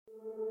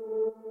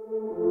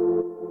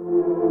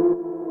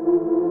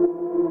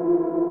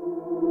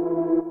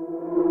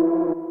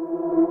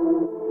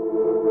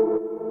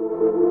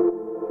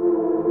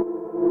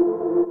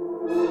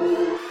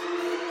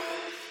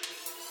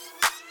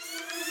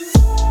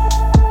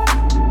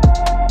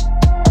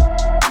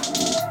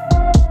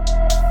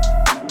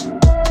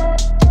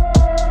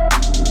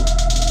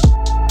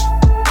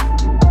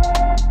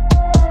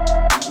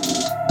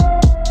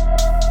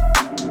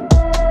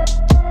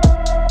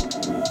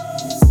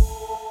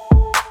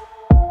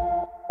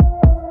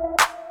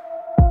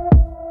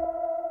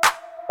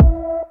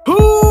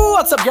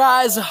What's up,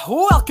 guys?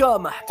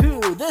 Welcome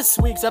to this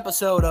week's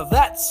episode of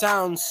That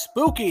Sounds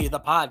Spooky, the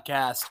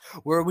podcast,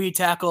 where we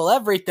tackle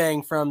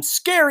everything from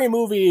scary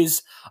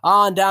movies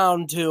on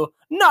down to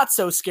not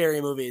so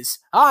scary movies.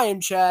 I am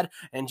Chad,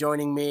 and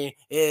joining me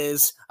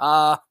is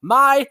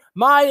my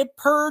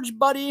purge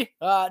buddy,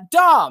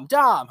 Dom.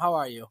 Dom, how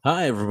are you?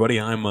 Hi, everybody.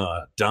 I'm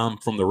Dom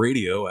from the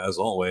radio, as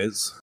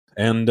always,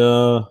 and we've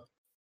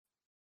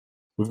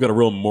got a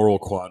real moral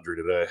quandary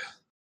today.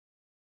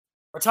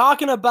 We're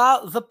talking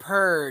about The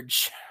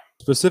Purge.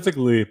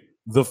 Specifically,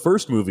 the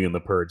first movie in the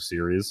Purge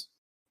series,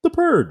 The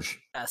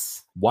Purge.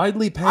 Yes.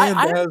 Widely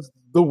panned as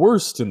the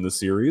worst in the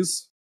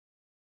series,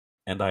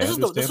 and I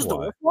understand this is why. the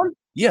worst one?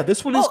 Yeah,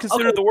 this one is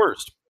considered the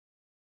worst.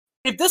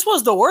 If this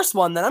was the worst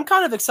one, then I'm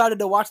kind of excited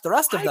to watch the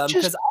rest of them,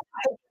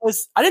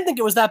 because I didn't think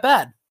it was that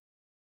bad.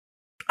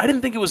 I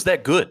didn't think it was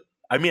that good.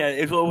 I mean,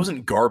 it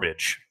wasn't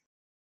garbage.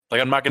 Like,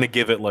 I'm not going to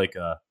give it like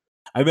a...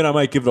 I mean, I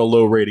might give it a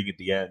low rating at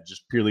the end,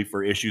 just purely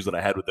for issues that I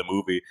had with the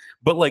movie.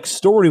 But like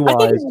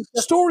story-wise,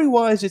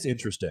 it's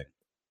interesting.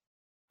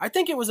 I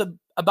think it was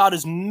about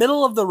as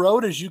middle of the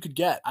road as you could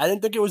get. I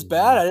didn't think it was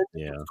bad. I didn't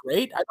think it was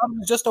great. I thought it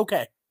was just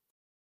okay.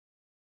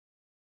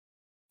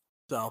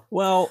 So,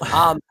 well,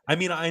 I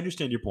mean, I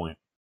understand your point.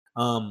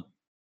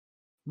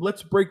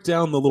 Let's break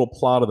down the little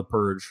plot of The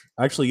Purge.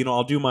 Actually,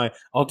 I'll do my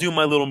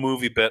little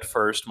movie bit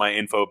first, my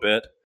info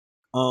bit.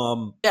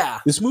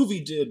 This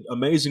movie did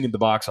amazing at the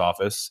box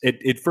office.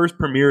 It first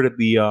premiered at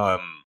the I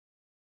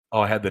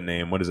had the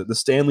name. What is it? The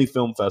Stanley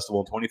Film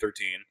Festival in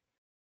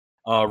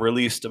 2013.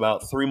 Released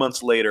about 3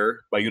 months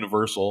later by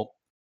Universal.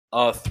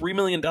 $3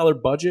 million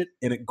budget,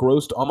 and it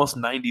grossed almost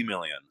 $90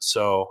 million.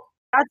 So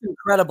that's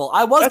incredible.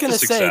 I was going to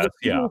say,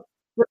 the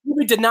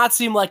movie did not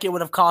seem like it would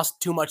have cost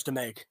too much to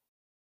make.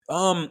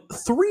 $3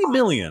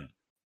 million.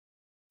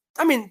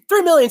 I mean,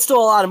 $3 million is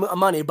still a lot of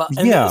money, but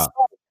yeah.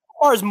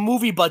 As far as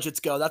movie budgets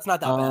go, that's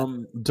not that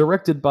bad.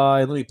 Directed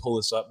by, let me pull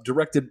this up.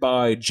 Directed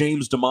by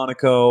James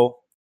DeMonaco.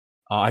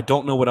 I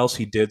don't know what else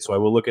he did, so I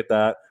will look at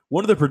that.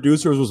 One of the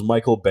producers was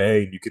Michael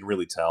Bay, and you can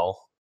really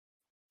tell.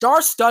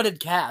 Star-studded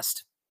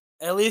cast.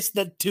 At least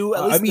the two.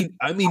 I mean,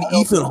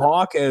 Ethan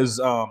Hawke as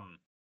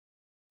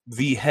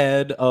the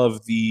head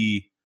of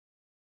the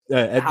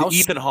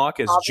Ethan Hawke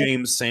as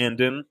James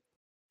Sandin.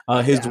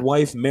 His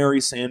wife Mary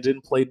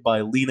Sandin, played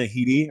by Lena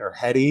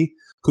Headey,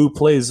 who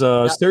plays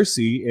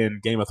Cersei in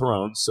Game of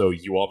Thrones. So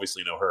you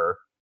obviously know her.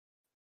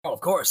 Oh,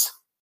 of course.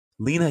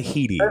 Lena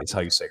Headey is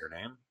how you say her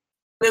name.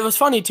 It was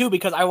funny too,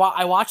 because I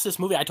watched this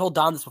movie. I told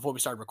Don this before we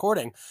started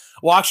recording.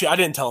 Well, actually, I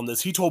didn't tell him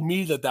this. He told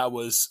me that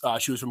was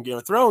she was from Game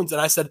of Thrones,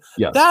 and I said,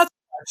 yes. That's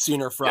where I've seen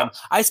her from.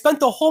 Yes. I spent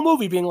the whole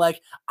movie being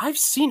like, I've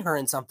seen her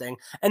in something.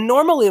 And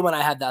normally when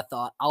I had that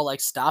thought, I'll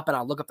like stop and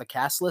I'll look up the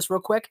cast list real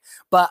quick.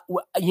 But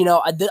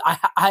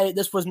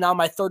this was now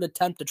my third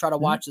attempt to try to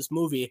watch this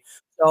movie,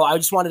 so I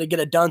just wanted to get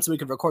it done so we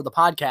could record the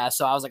podcast.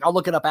 So I was like, I'll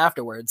look it up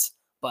afterwards.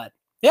 But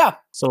yeah,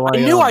 so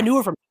I knew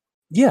her from.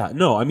 Yeah,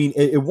 no, I mean,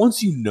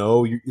 once you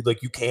know, you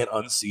can't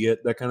unsee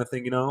it, that kind of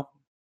thing,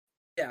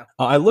 Yeah.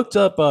 I looked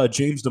up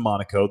James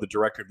DeMonaco, the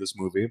director of this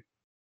movie,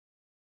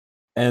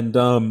 and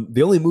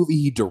the only movie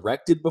he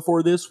directed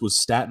before this was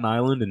Staten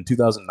Island in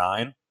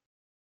 2009,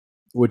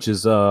 which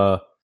is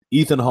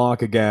Ethan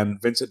Hawke again,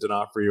 Vincent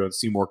D'Onofrio, and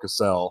Seymour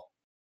Cassel.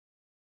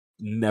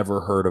 Never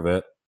heard of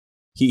it.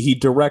 He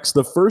directs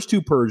the first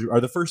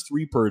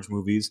three Purge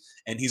movies,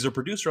 and he's a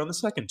producer on the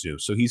second two,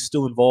 so he's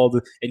still involved,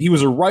 and he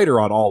was a writer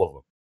on all of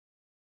them.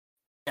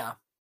 Yeah.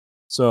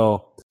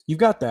 So you've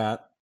got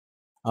that.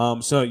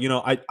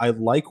 I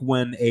like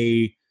when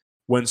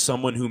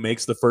someone who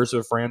makes the first of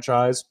a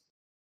franchise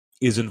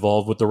is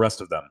involved with the rest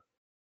of them.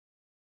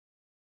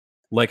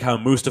 Like how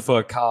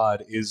Mustafa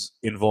Akkad is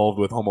involved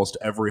with almost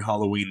every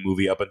Halloween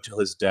movie up until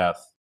his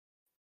death.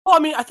 Well, I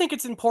mean, I think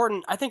it's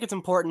important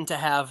to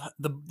have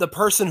the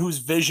person whose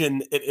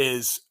vision it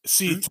is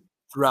see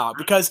throughout,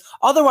 because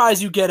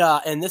otherwise you get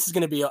and this is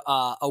going to be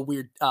a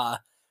weird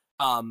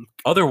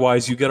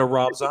otherwise, you get a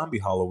Rob Zombie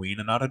Halloween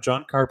and not a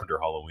John Carpenter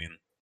Halloween.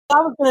 I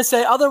was going to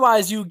say,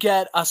 otherwise you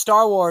get a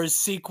Star Wars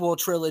sequel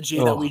trilogy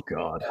that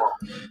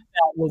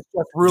was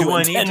just ruined. Do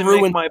I need to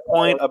make my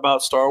point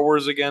about Star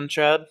Wars again,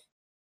 Chad?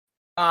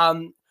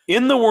 In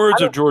the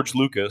words of George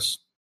Lucas,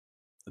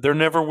 there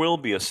never will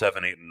be a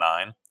 7, 8, and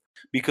 9,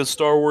 because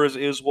Star Wars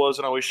was,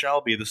 and always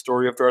shall be the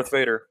story of Darth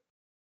Vader.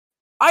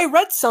 I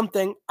read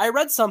something,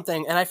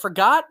 and I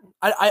forgot.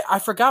 I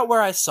forgot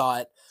where I saw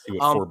it. See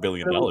what $4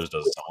 billion does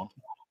to someone.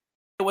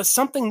 It was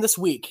something this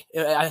week.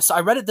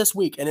 I read it this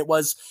week, and it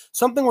was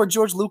something where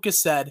George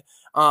Lucas said,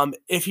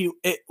 if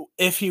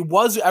he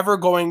was ever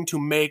going to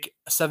make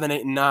 7,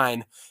 8, and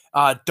 9,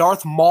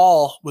 Darth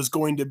Maul was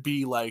going to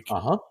be like,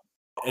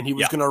 and he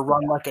was going to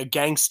run like a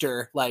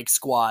gangster like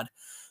squad.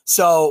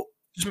 So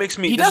This makes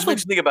me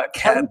think about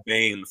Cad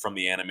Bane from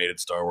the animated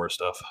Star Wars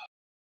stuff.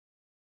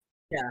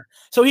 Yeah.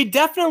 So he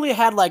definitely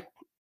had like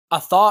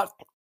a thought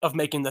of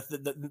making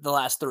the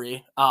last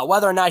three.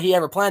 Whether or not he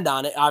ever planned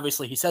on it,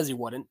 obviously he says he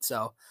wouldn't.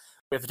 So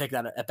we have to take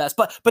that at best.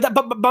 But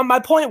my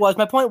point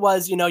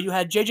was, you know, you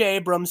had J.J.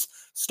 Abrams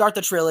start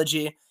the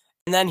trilogy,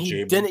 and then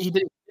he didn't.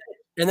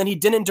 and then he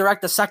didn't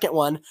direct the second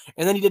one,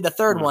 and then he did the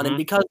third one, and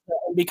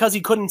because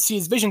he couldn't see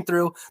his vision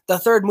through, the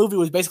third movie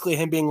was basically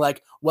him being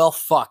like, "Well,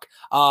 fuck,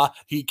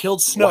 he killed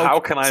Snoke." Well, how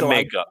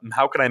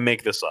can I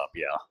make this up?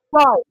 Yeah,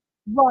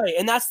 right,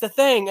 and that's the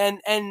thing,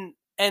 and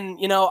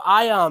you know,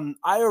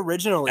 I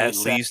originally at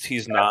least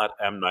he's not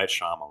M. Night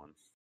Shyamalan.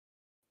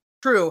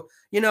 True,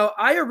 you know,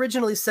 I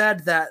originally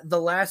said that The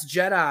Last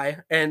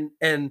Jedi,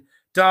 and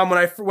Dom, when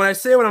I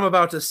say what I'm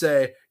about to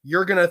say,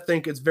 you're gonna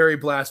think it's very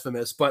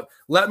blasphemous, but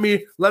let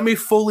me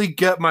fully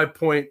get my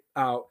point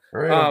out.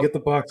 All right, I'll get the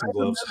boxing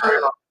gloves.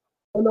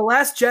 When The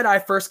Last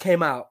Jedi first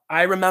came out,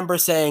 I remember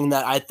saying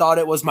that I thought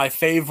it was my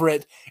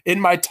favorite in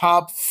my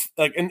top,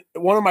 like in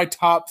one of my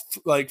top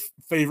like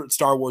favorite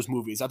Star Wars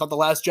movies. I thought The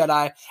Last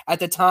Jedi at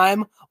the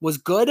time was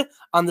good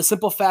on the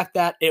simple fact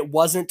that it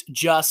wasn't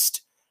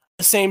just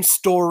the same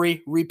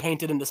story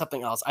repainted into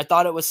something else. I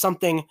thought it was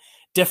something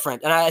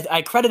different. And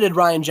I credited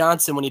Rian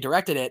Johnson when he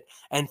directed it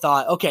and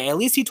thought, okay, at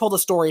least he told a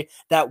story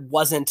that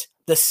wasn't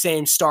the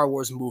same Star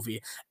Wars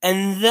movie.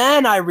 And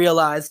then I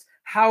realized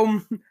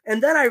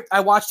I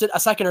watched it a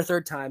second or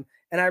third time,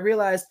 and I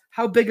realized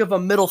how big of a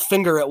middle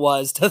finger it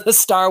was to the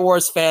Star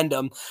Wars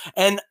fandom.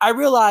 And I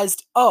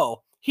realized,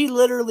 oh, he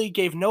literally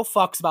gave no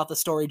fucks about the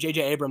story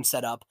J.J. Abrams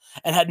set up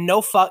and had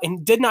no fuck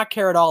and did not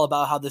care at all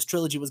about how this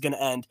trilogy was going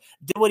to end.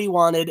 Did what he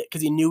wanted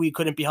because he knew he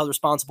couldn't be held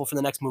responsible for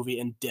the next movie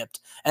and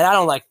dipped. And I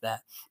don't like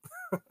that.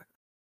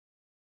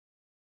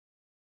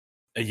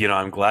 You know,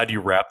 I'm glad you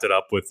wrapped it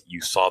up with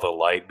 "you saw the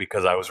light"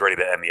 because I was ready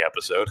to end the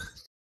episode.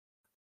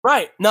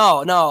 Right.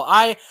 No.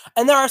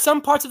 And there are some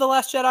parts of The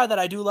Last Jedi that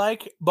I do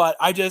like, but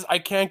I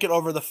can't get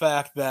over the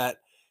fact that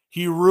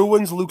he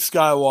ruins Luke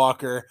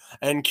Skywalker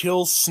and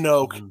kills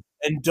Snoke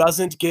and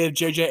doesn't give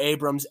J.J.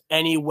 Abrams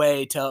any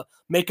way to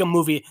make a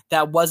movie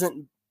that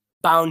wasn't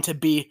bound to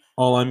be.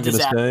 All I'm going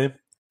to say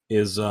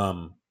is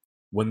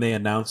when they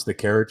announced the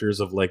characters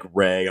of like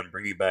Rey and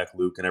bringing back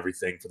Luke and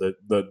everything for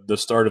the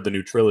start of the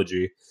new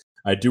trilogy,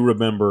 I do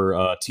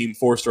remember Team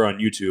Forster on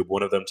YouTube,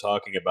 one of them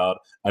talking about,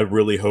 I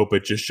really hope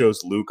it just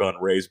shows Luke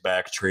on Rey's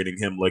back training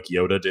him like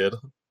Yoda did.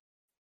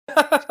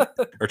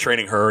 Or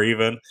training her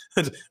even.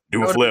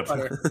 Do a flip.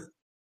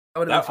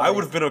 I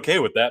would have been okay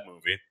with that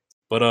movie.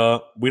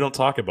 But we don't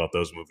talk about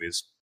those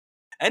movies.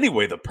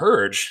 Anyway, The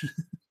Purge.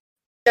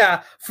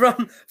 Yeah,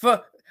 from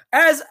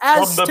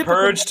The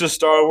Purge to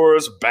Star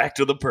Wars, back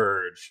to The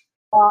Purge.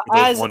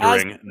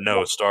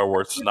 No, Star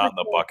Wars is not in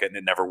the bucket, and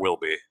it never will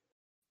be.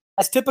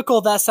 As typical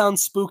That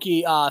Sounds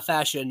Spooky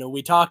fashion,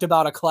 we talked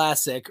about a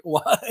classic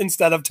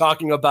instead of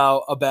talking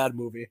about a bad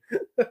movie.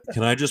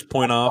 Can I just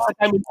point off,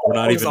 we're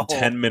not even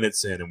 10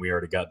 minutes in, and we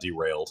already got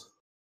derailed.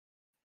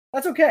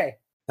 That's okay.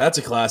 That's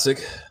a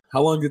classic.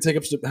 How long did it take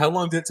us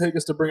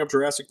to bring up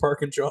Jurassic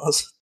Park and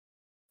Jaws?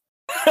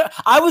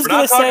 I was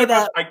going to say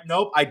that.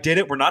 Nope, I did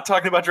it. We're not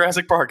talking about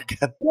Jurassic Park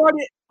again.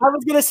 I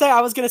was going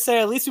to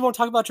say, at least we won't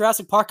talk about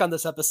Jurassic Park on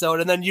this episode,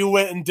 and then you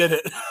went and did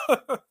it.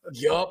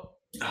 Yup.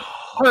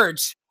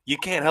 Purge. You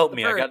can't help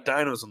me. I got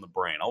dinos in the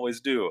brain. Always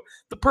do.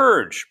 The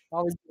Purge.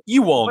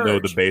 You all know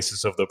the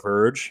basis of The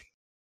Purge.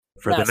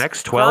 For the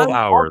next 12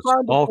 hours,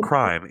 all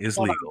crime is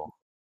legal.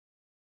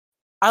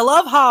 I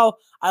love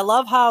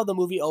how the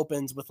movie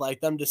opens with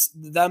like them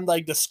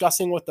like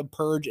discussing what the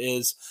Purge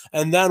is,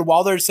 and then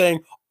while they're saying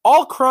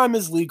all crime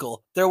is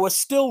legal, there was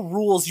still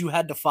rules you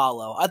had to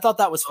follow. I thought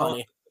that was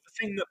funny.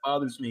 The thing that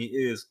bothers me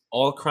is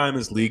all crime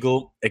is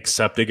legal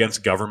except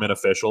against government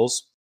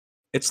officials.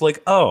 It's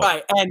like, oh,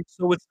 right, and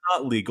so it's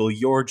not legal.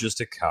 You're just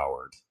a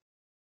coward.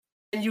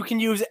 And you can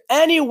use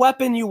any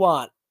weapon you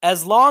want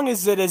as long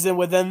as it is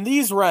within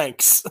these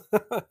ranks.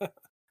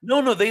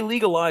 No, they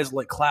legalized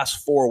like class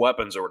 4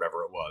 weapons or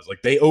whatever it was.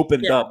 Like they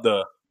opened up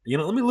the.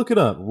 Let me look it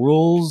up.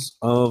 Rules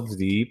of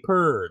the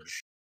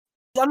Purge.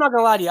 I'm not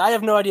gonna lie to you. I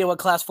have no idea what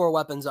class 4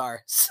 weapons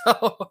are. So,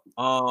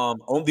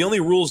 the only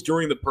rules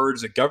during the Purge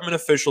is that government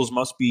officials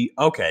must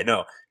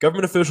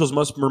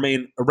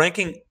remain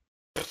ranking.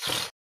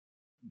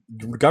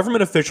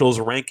 Government officials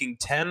ranking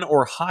 10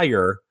 or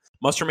higher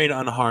must remain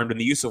unharmed, and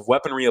the use of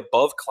weaponry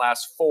above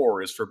class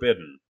 4 is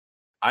forbidden.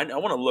 I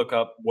want to look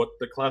up what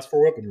the class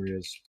 4 weaponry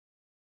is.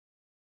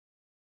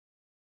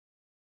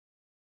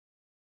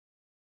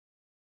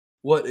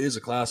 What is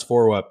a class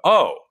 4 weapon?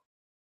 Oh,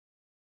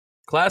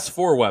 class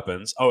 4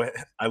 weapons. Oh,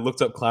 I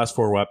looked up class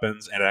 4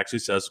 weapons, and it actually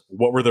says,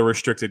 what were the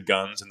restricted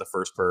guns in the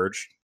first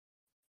Purge?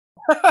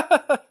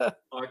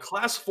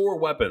 Class 4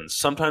 weapons,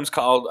 sometimes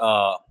called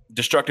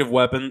destructive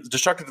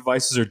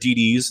devices, or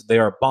DDs. They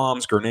are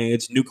bombs,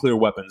 grenades, nuclear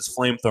weapons,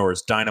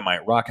 flamethrowers,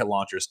 dynamite, rocket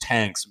launchers,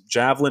 tanks,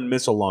 javelin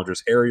missile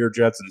launchers, Harrier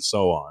jets, and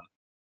so on.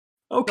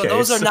 Okay, so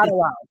those are not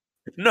allowed.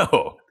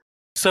 No.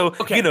 So,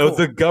 cool.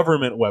 The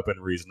government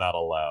weaponry is not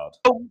allowed.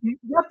 So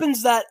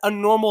weapons that a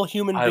normal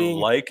human being...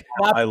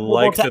 I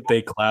like that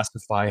they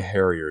classify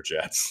Harrier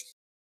jets.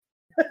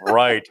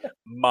 Right.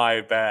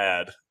 My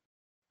bad.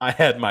 I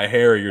had my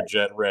Harrier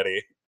jet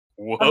ready.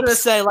 Whoops. I was going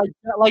to say,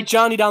 like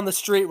Johnny down the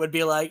street would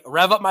be like,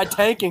 rev up my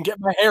tank and get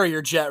my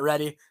Harrier jet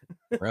ready.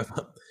 Rev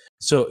up.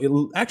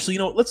 So actually,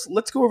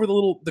 let's go over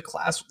the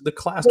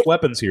classed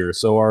weapons here,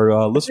 so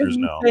our listeners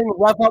know.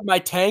 Rev up my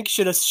tank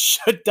should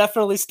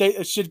definitely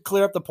should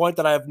clear up the point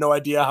that I have no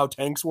idea how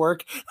tanks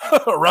work.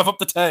 Rev up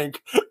the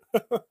tank.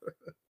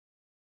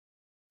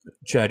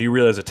 Chad, you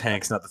realize a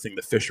tank's not the thing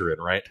the fish are in,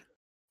 right?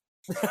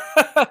 You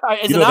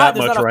know that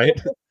much, right?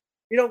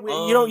 You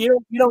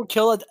don't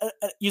kill it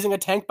using a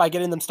tank by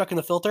getting them stuck in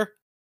the filter.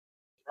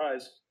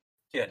 Surprise!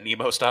 Yeah,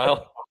 Nemo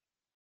style.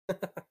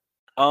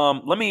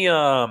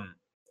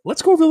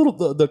 Let's go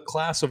over the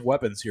class of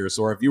weapons here,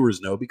 so our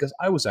viewers know, because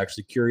I was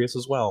actually curious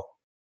as well.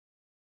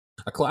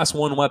 A Class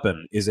 1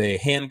 weapon is a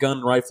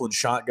handgun, rifle, and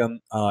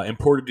shotgun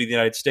imported to the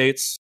United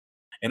States.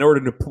 In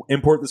order to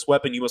import this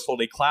weapon, you must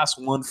hold a Class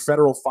 1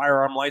 federal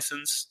firearm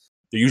license.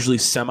 They're usually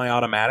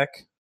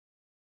semi-automatic.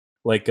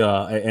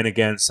 And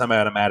again,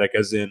 semi-automatic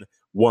as in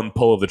one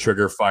pull of the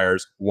trigger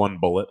fires one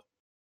bullet.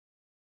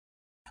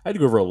 I had to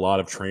go over a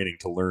lot of training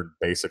to learn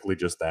basically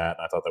just that,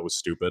 and I thought that was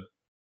stupid.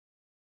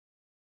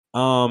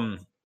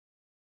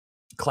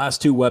 Class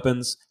 2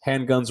 weapons,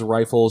 handguns,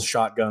 rifles,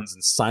 shotguns,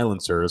 and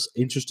silencers.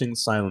 Interesting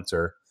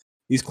silencer.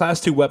 These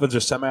Class 2 weapons are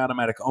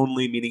semi-automatic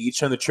only, meaning each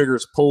time the trigger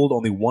is pulled,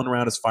 only one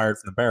round is fired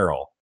from the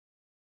barrel.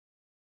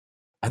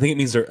 I think it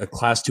means a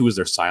Class 2 is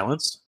they're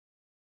silenced.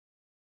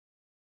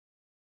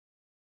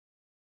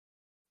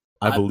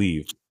 I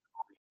believe.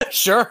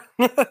 Sure.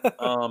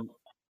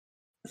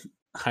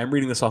 I'm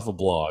reading this off a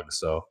blog,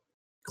 so...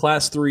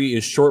 Class 3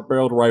 is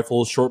short-barreled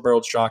rifles,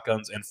 short-barreled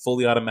shotguns, and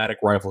fully automatic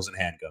rifles and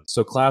handguns.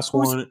 So Class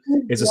 1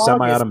 is a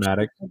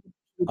semi-automatic.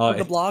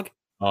 The blog?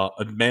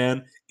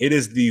 Man, it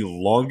is the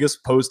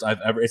longest post I've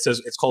ever... It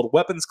says it's called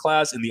Weapons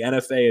Class in the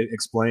NFA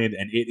Explained,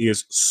 and it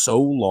is so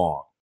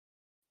long.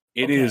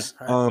 It is...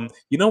 Right.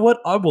 You know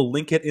what? I will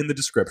link it in the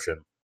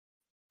description.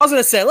 I was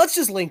going to say, let's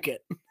just link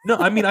it. No,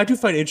 I mean, I do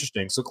find it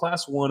interesting. So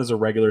Class 1 is a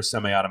regular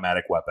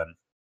semi-automatic weapon.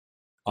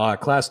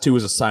 Class 2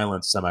 is a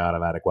silenced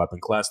semi-automatic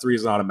weapon. Class 3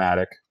 is an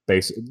automatic.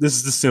 This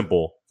is the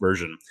simple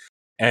version.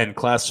 And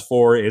Class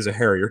 4 is a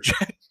Harrier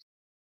jet.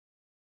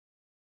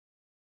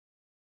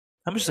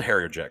 How much does a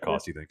Harrier jet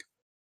cost, you think?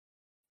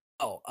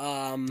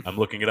 I'm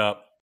looking it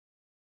up.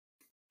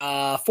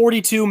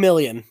 $42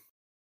 million.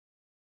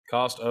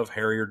 Cost of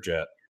Harrier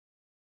jet.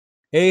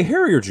 A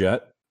Harrier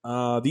jet,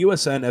 the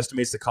USN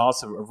estimates the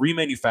cost of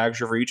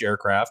remanufacture for each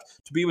aircraft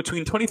to be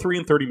between $23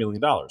 and $30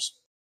 million.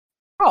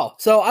 Oh,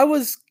 so I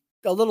was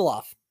a little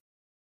off.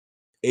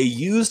 A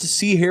used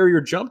Sea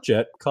Harrier jump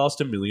jet cost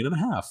 $1.5 million.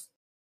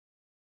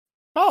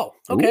 Oh,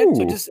 okay. Ooh.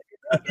 So just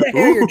get a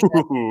Harrier jet.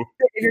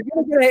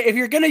 If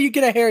you're gonna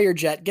get a Harrier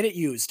jet, get it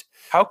used.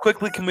 How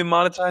quickly can we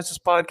monetize this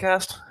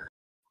podcast?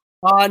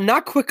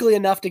 Not quickly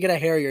enough to get a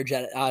Harrier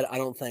jet. I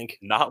don't think.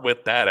 Not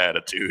with that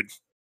attitude.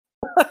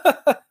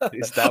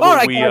 Is that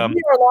what guys,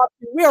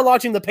 we are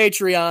launching the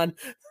Patreon.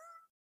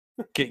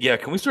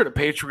 Can we start a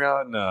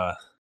Patreon?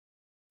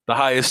 The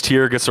highest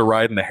tier gets a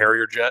ride in the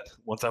Harrier jet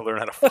once I learn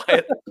how to fly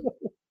it.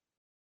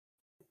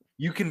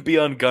 You can be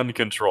on gun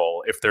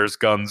control if there's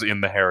guns in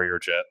the Harrier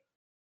jet.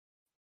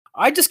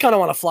 I just kind of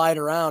want to fly it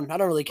around. I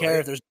don't really care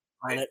if there's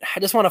on it.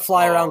 I just want to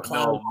fly around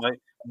cloud. No,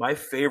 my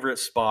favorite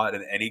spot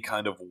in any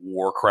kind of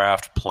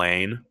warcraft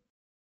plane,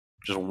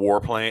 just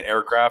warplane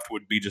aircraft,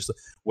 would be just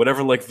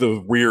whatever like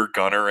the rear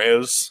gunner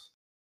is.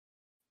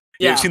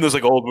 Yeah, I've seen those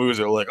like old movies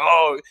that are like,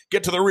 oh,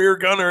 get to the rear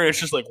gunner. It's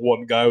just like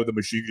one guy with a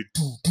machine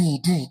gun,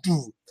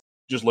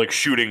 just like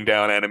shooting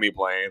down enemy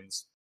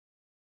planes.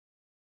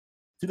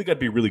 Do you think I'd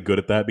be really good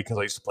at that because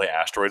I used to play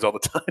Asteroids all the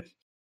time?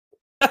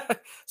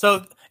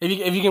 So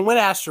if you can win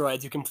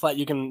Asteroids, you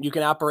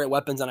can operate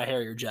weapons on a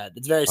Harrier jet.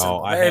 It's very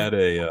simple.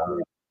 There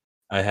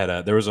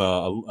was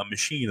a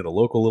machine at a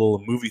local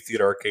little movie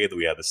theater arcade that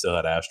we had that still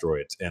had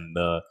Asteroids, and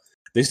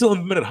they still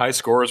implemented high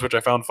scores, which I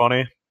found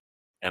funny,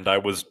 and I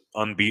was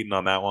unbeaten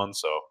on that one.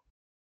 So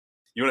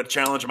you want to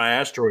challenge my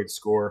Asteroid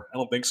score? I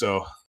don't think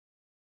so.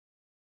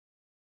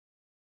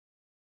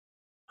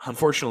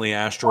 Unfortunately,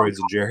 Asteroids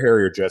and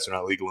Harrier jets are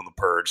not legal in the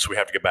Purge, so we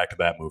have to get back to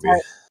that movie.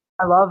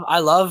 I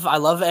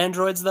love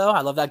Androids though.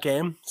 I love that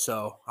game,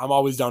 so I'm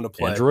always down to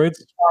play.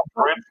 Androids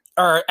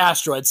or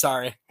Asteroids?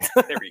 Sorry.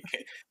 There we go.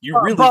 You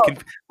really can.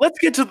 Let's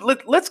get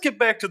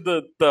back to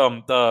the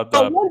plot of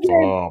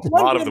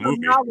the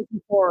movie.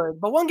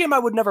 But one game I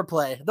would never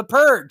play: The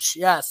Purge.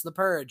 Yes, The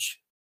Purge.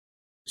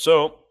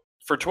 So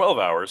for 12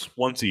 hours,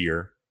 once a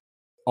year,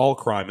 all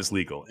crime is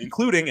legal,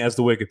 including, as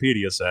the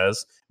Wikipedia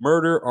says,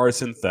 murder,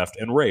 arson, theft,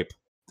 and rape,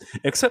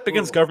 except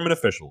against government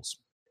officials.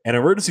 And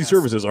emergency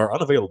services are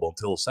unavailable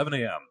until 7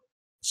 a.m.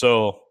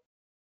 So,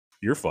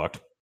 you're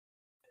fucked.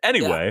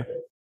 Anyway,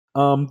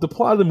 the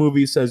plot of the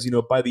movie says,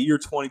 by the year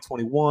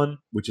 2021,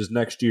 which is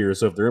next year,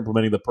 so if they're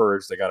implementing the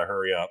Purge, they gotta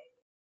hurry up.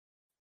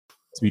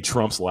 To be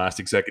Trump's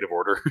last executive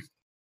order.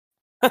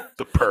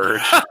 The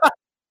Purge.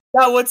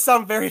 That would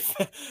sound very...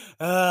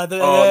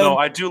 no,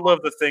 I do love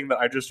the thing that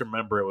I just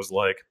remember. It was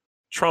like,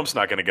 Trump's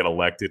not gonna get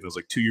elected. It was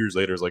like 2 years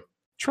later, it's like,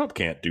 Trump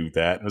can't do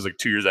that. And it was like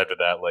 2 years after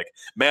that, like,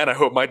 man, I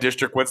hope my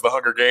district wins the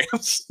Hunger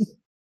Games.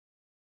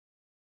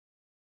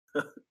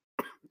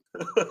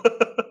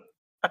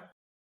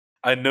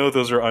 I know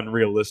those are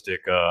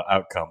unrealistic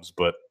outcomes,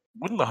 but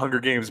wouldn't the Hunger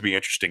Games be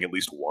interesting at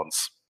least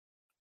once?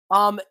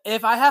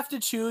 If I have to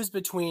choose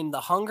between the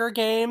Hunger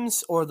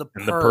Games or the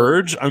And the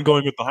Purge, I'm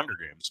going with the Hunger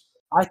Games.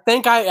 I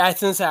think I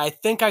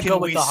go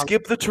with the. Can we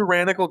skip the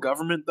tyrannical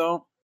government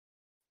though?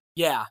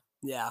 Yeah.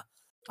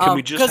 Can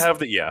we just have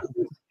the? Yeah.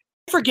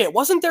 I forget.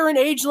 Wasn't there an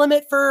age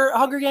limit for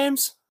Hunger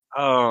Games?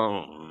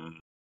 I'll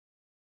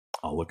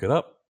look it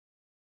up.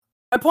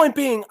 My point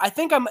being, I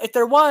think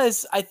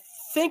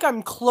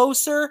I'm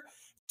closer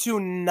to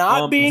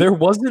not being. There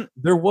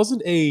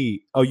wasn't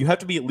a. Oh, you have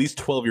to be at least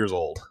 12 years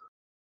old.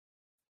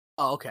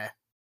 Oh, okay.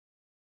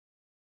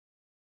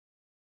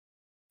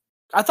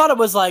 I thought it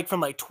was like from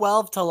like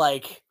 12 to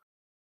like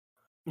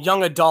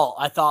young adult.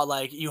 I thought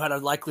like you had a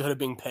likelihood of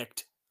being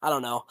picked. I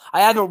don't know.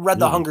 I haven't read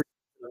the Hunger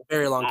Games in a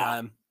very long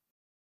time.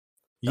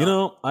 You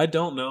know, I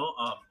don't know.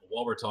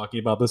 While we're talking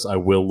about this, I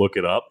will look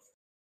it up.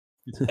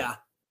 Yeah,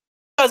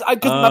 because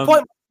my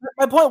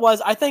point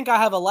was, I think I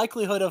have a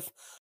likelihood of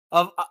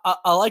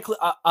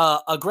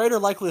a greater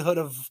likelihood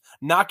of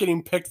not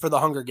getting picked for the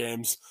Hunger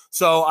Games.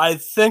 So I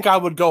think I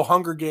would go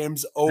Hunger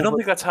Games over. I don't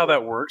think that's how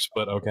that works,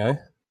 but okay.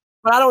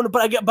 But I don't.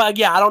 But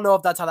yeah, I don't know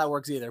if that's how that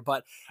works either.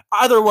 But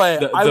either way,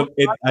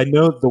 I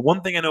know the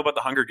one thing I know about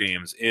the Hunger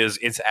Games is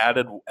it's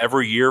added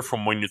every year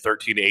from when you're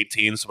 13 to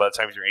 18. So by the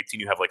time you're 18,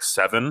 you have like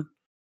 7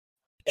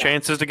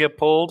 chances to get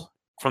pulled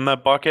from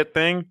that bucket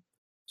thing.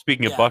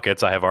 Speaking of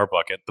buckets, I have our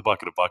bucket, the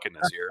bucket of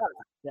bucketness here.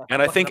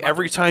 And I think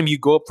every time you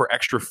go up for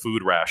extra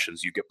food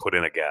rations, you get put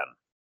in again.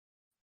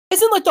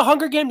 Isn't like the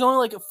Hunger Games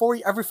only like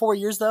every 4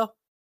 years though?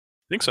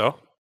 I think so.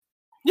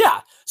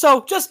 Yeah.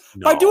 So just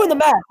by doing the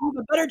math, you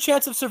have a better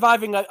chance of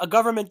surviving a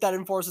government that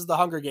enforces the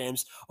Hunger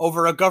Games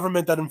over a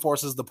government that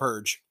enforces the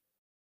Purge.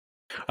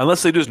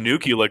 Unless they just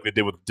nuke you like they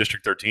did with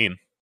District 13.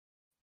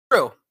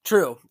 True.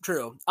 So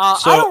I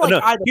don't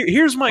like either.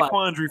 Here's my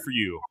quandary for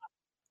you.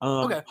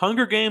 Okay.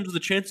 Hunger Games with a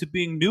chance of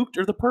being nuked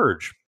or the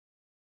Purge?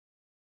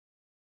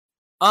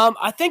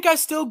 I think I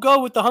still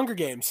go with the Hunger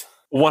Games.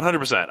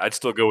 100%. I'd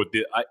still go with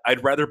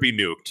I'd rather be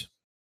nuked.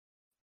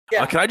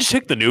 Yeah. Can I just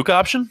take the nuke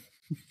option?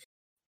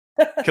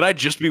 Can I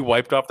just be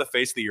wiped off the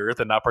face of the earth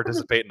and not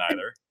participate in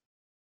either?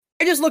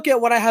 I just look at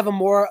what I have a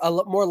more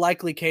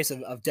likely case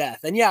of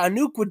death, and yeah, a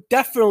nuke would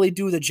definitely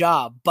do the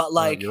job. But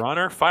like, Your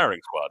Honor, firing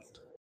squad.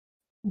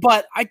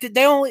 But I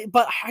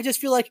just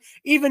feel like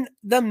even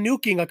them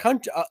nuking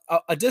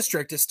a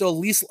district is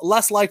still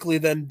less likely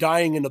than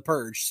dying in the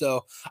Purge.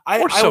 So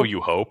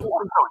you hope.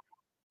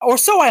 Or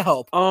so I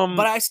hope.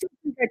 But I still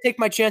think I take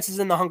my chances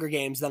in the Hunger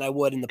Games than I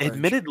would in the Purge.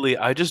 Admittedly,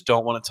 I just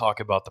don't want to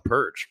talk about the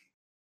Purge.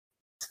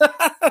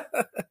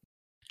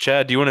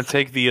 Chad, do you want to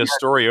take the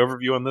story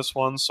overview on this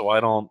one so I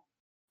don't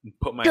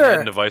put my head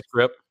in a vice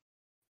grip?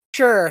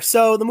 Sure.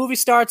 So the movie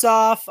starts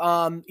off.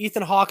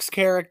 Ethan Hawke's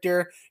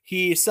character,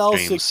 he sells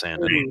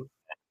security.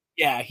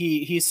 Yeah,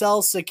 he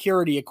sells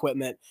security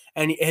equipment,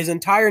 and his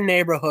entire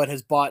neighborhood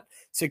has bought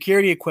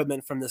security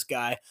equipment from this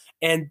guy.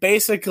 And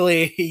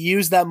basically, he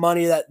used that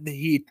money that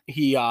he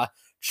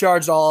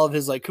charged all of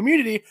his like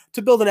community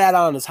to build an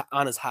add-on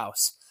on his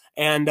house.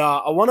 And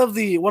one of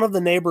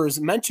the neighbors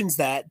mentions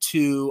that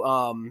to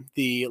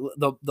the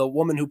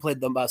woman who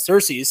played the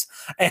Cersei's,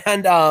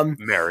 and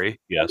Mary,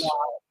 yes.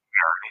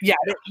 Yeah,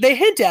 they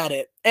hint at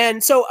it.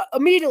 And so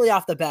immediately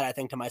off the bat, I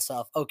think to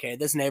myself, okay,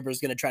 this neighbor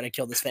is going to try to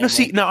kill this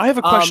family. Now I have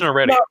a question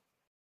already.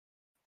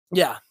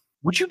 Yeah.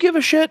 Would you give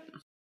a shit?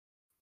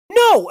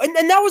 No, and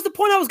that was the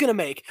point I was going to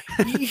make.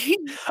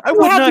 I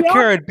would not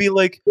care. I'd be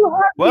like,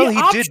 well,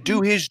 he did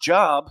do his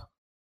job.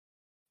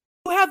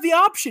 You have the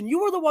option.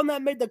 You were the one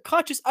that made the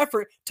conscious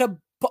effort to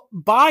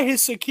buy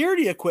his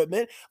security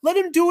equipment. Let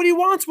him do what he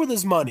wants with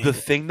his money. The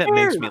thing that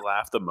makes me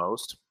laugh the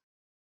most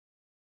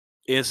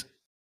is...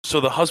 So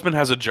the husband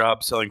has a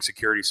job selling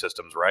security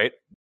systems, right?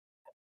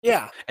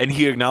 Yeah. And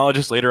he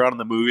acknowledges later on in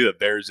the movie that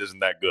theirs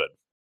isn't that good.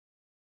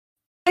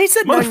 He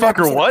said,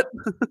 "Motherfucker, what?"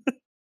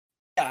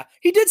 Yeah,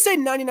 he did say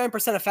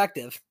 99%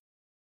 effective.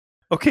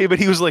 Okay, but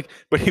he was like,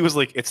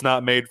 it's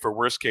not made for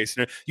worst case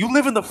scenario. You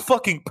live in the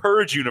fucking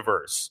Purge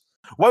universe.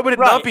 Why would it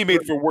not be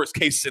made for worst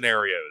case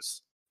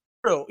scenarios?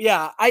 True.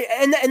 Yeah.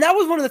 And that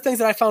was one of the things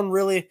that I found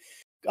really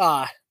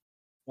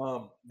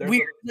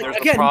there's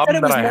a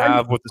problem that I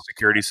have with the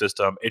security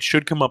system. It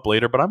should come up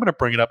later, but I'm going to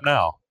bring it up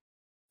now.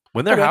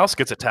 When their house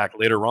gets attacked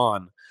later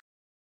on,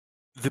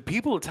 the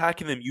people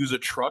attacking them use a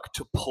truck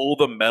to pull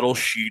the metal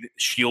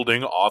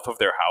shielding off of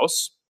their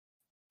house.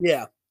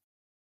 Yeah.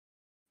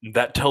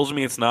 That tells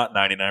me it's not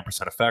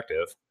 99%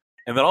 effective.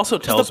 And that also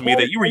tells me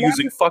that you were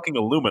using fucking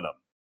aluminum.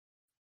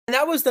 And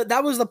that was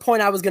the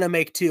point I was going to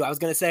make too. I was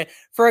going to say,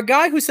 for a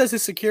guy who says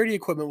his security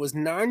equipment was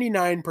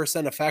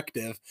 99%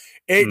 effective,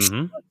 it's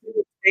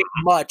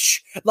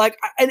much. Like,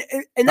 and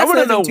I want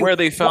to know where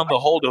they found the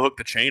hole to hook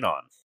the chain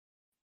on.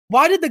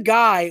 Why did the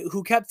guy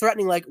who kept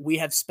threatening, like, we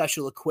have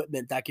special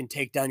equipment that can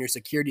take down your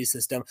security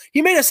system,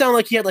 he made it sound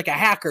like he had like a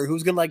hacker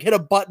who's gonna like hit a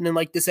button and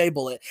like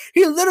disable it.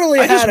 He literally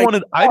I just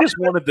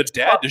wanted the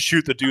dad to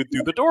shoot the dude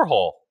through the door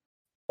hole.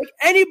 Like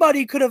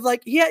anybody could have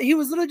he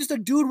was literally just a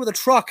dude with a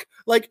truck.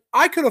 Like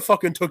I could have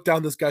fucking took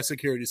down this guy's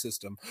security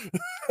system.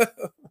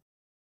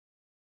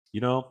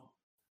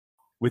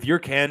 With your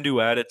can-do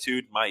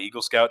attitude, my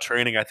Eagle Scout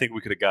training, I think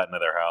we could have gotten to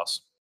their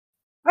house.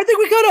 I think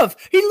we could have.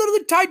 He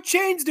literally tied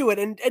chains to it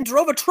and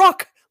drove a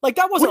truck. Like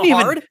that wasn't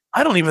hard.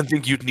 I don't even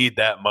think you'd need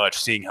that much,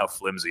 seeing how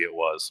flimsy it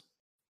was.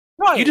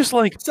 Right. You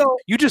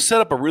just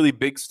set up a really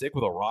big stick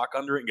with a rock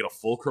under it and get a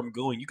fulcrum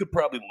going. You could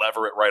probably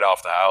lever it right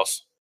off the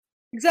house.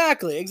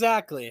 Exactly.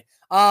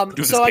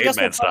 Do So I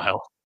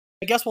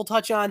guess we'll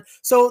touch on.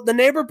 So the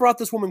neighbor brought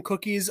this woman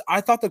cookies.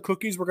 I thought the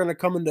cookies were going to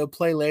come into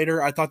play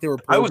later. I thought they were.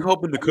 I was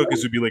hoping the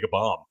cookies would be like a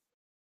bomb.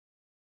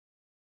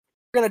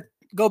 We're gonna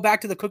go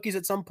back to the cookies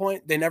at some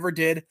point. They never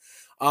did.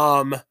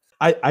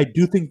 I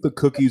do think the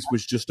cookies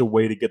was just a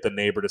way to get the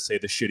neighbor to say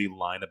the shitty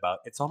line about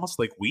it's almost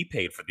like we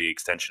paid for the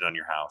extension on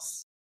your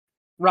house.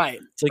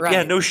 Right. It's like,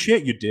 yeah, no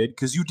shit you did,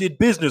 because you did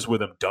business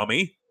with him,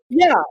 dummy.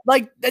 Yeah,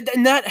 like,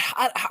 and that,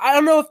 I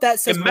don't know if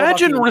that says...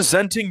 Imagine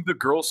resenting the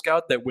Girl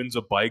Scout that wins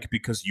a bike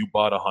because you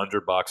bought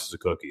 100 boxes of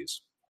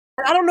cookies.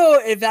 I don't know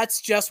if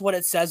that's just what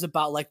it says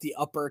about, like, the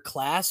upper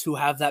class who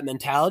have that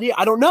mentality.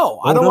 I don't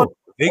know.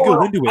 They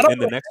go into it in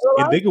the next...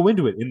 And they go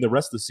into it in the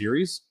rest of the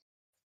series.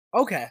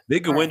 Okay. They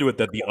go into it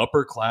that the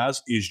upper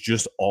class is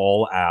just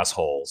all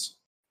assholes.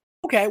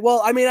 Okay,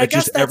 well, I mean, I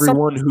guess just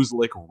everyone who's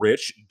like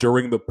rich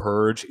during the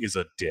purge is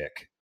a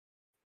dick.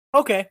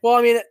 Okay, well,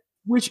 I mean,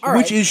 which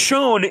is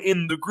shown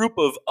in the group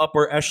of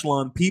upper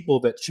echelon people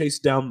that chase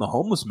down the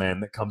homeless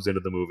man that comes into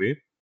the movie.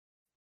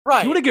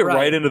 Right. You want to get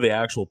right into the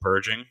actual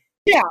purging?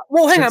 Yeah.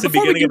 Well, hang on. The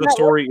beginning of the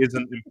story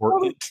isn't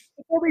important.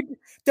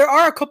 There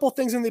are a couple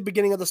things in the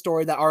beginning of the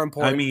story that are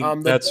important. I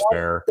mean, that's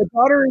fair.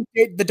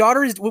 The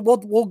daughter is.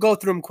 We'll go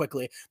through them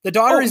quickly. The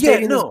daughter is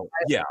dating.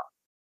 Yeah.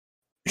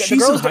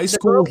 She's in high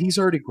school. He's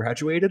already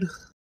graduated.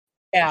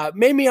 Yeah,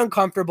 made me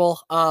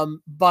uncomfortable.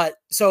 But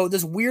so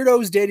this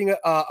weirdo's dating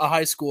a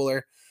high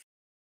schooler.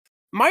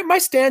 My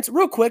stance,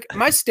 real quick.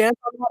 My stance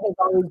on that has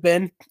always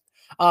been,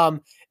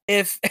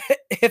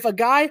 if a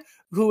guy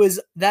who's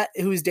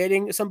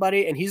dating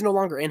somebody and he's no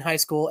longer in high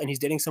school and he's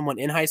dating someone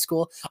in high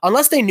school,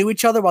 unless they knew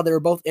each other while they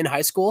were both in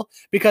high school,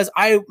 because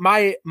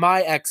my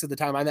ex at the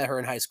time, I met her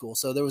in high school,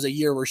 so there was a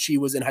year where she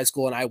was in high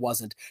school and I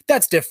wasn't.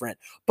 That's different.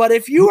 But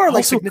if you are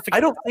like significant, I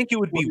don't think it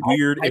would be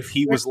weird if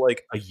he was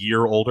like a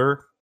year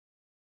older.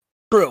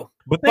 True,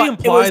 but they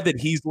imply that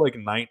he's like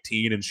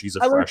 19 and she's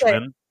a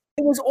freshman.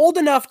 It was old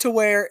enough to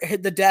where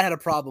the dad had a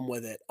problem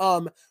with it.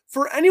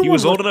 For anyone, he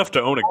was old enough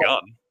to own a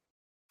gun.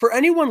 For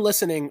anyone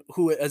listening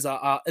who is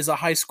a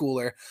high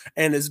schooler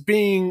and is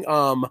being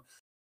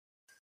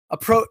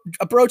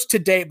approached to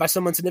date by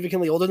someone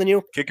significantly older than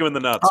you, kick him in the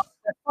nuts.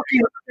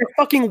 They're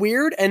fucking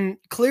weird. And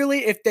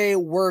clearly, if they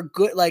were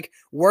good, like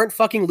weren't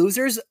fucking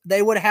losers,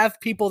 they would have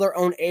people their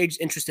own age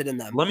interested in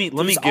them. Let me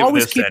give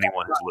this to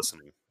anyone who's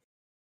listening.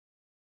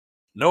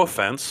 No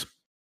offense,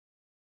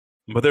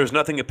 but there's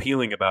nothing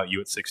appealing about you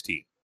at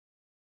 16,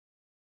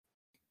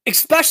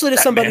 especially to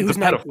somebody who's a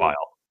pedophile.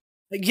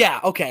 Yeah,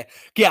 okay.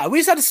 Yeah,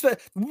 we just had to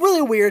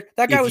really weird.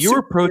 That guy was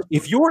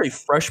if you're a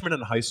freshman in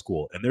high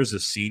school and there's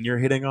a senior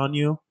hitting on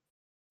you,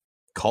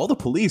 call the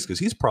police because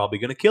he's probably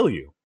going to kill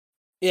you.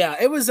 Yeah,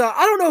 it was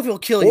I don't know if he'll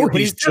kill you,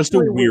 but he's just a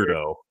weirdo.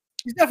 Weird.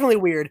 He's definitely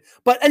weird.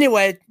 But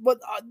anyway,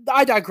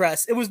 I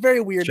digress. It was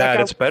very weird.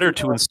 Chad, it's better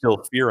to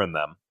instill fear in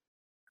them.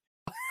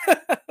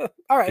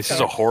 All right. This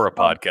is a horror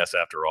podcast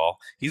after all.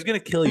 He's going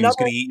to kill you. He's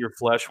going to eat your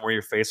flesh and wear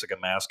your face like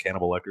a masked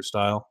Hannibal Lecter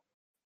style.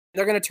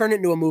 They're going to turn it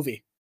into a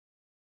movie.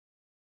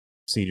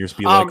 Seniors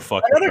be like,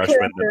 fuck a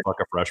freshman, then fuck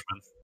a freshman.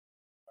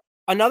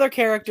 Another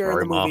character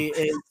in the movie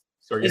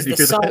is the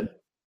son.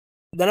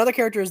 Another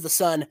character is the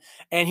son,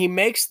 and he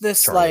makes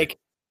this Charlie.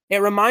 It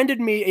reminded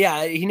me,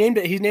 he named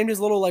his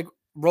little like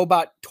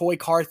robot toy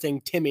car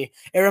thing Timmy.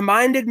 It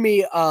reminded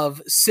me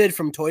of Sid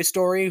from Toy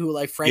Story, who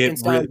like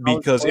Frankenstein.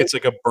 Because it's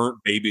like a burnt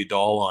baby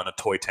doll on a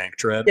toy tank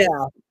tread.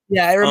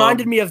 Yeah, it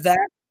reminded me of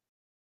that.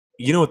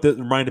 You know what that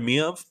reminded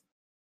me of?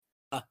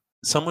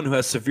 Someone who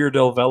has severe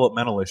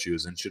developmental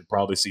issues and should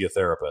probably see a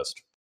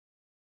therapist.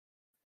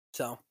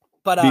 So,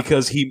 but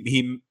because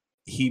he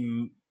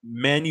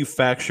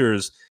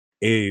manufactures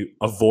a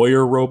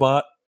voyeur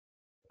robot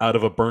out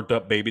of a burnt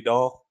up baby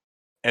doll,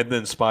 and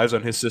then spies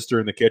on his sister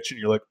in the kitchen.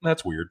 You're like,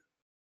 that's weird.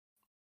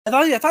 I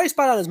thought he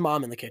spied on his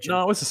mom in the kitchen.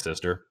 No, it was his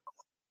sister.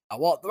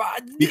 Well,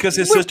 because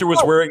his sister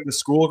was wearing the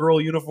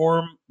schoolgirl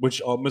uniform,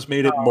 which almost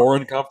made it more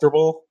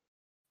uncomfortable.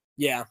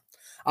 Yeah,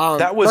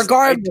 that was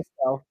regardless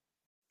though.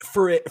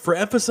 For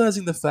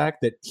emphasizing the fact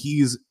that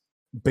he's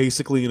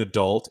basically an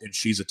adult and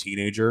she's a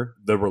teenager,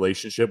 the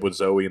relationship with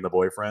Zoe and the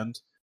boyfriend.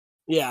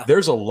 Yeah.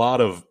 There's a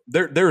lot of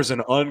there's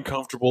an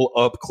uncomfortable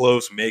up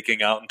close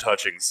making out and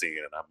touching scene,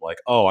 and I'm like,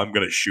 oh, I'm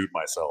gonna shoot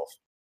myself.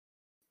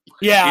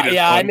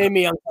 Yeah, it made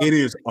me uncomfortable. It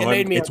is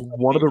it's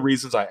one of the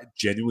reasons I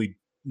genuinely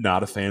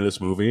not a fan of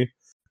this movie,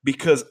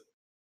 because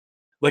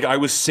like I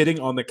was sitting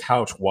on the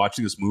couch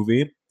watching this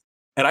movie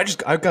and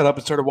I got up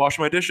and started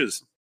washing my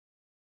dishes.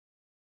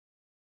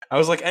 I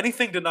was like,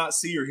 anything to not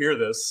see or hear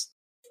this.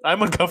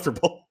 I'm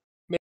uncomfortable.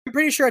 I'm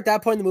pretty sure at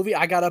that point in the movie,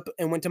 I got up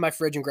and went to my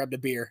fridge and grabbed a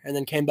beer, and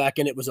then came back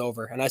and it was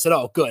over. And I said,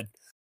 "Oh, good."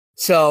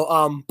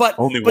 So, but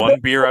only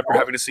one beer after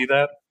having to see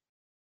that.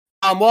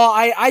 Well,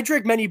 I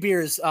drink many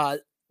beers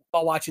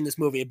while watching this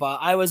movie, but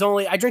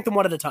I drink them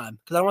one at a time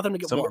because I don't want them to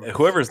get warm.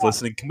 Whoever's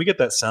listening, can we get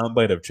that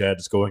soundbite of Chad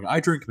just going, "I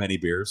drink many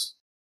beers"?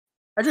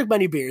 I drink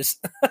many beers.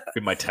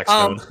 In my text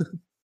tone.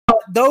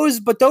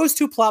 Those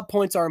two plot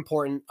points are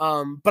important.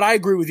 But I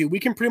agree with you. We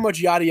can pretty much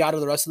yada yada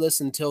the rest of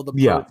this until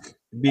the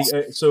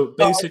So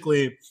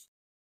basically,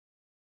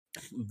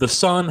 the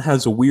son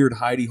has a weird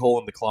hidey hole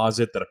in the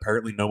closet that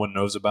apparently no one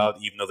knows about,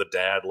 even though the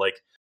dad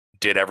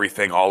did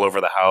everything all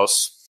over the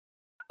house.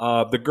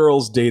 The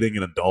girl's dating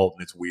an adult,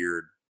 and it's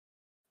weird.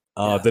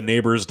 The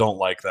neighbors don't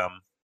like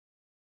them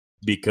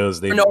because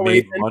they've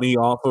made money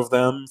off of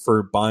them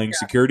for buying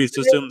security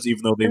systems,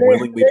 even though they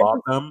willingly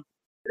bought them.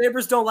 The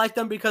neighbors don't like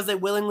them because they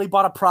willingly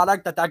bought a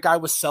product that guy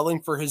was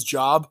selling for his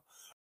job,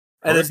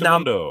 and is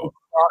now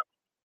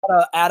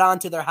add on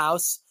to their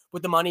house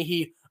with the money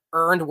he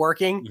earned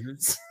working.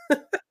 Mm-hmm.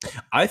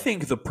 I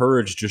think The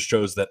Purge just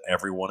shows that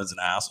everyone is an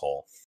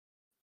asshole.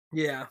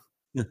 Yeah.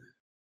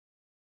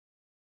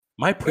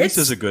 My priest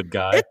is a good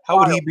guy. How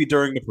would he be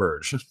during The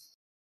Purge?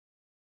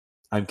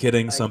 I'm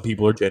kidding. Some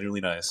people are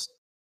genuinely nice.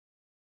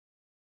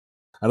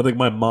 I don't think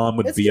my mom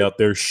would be out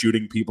there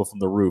shooting people from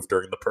the roof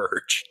during The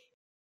Purge.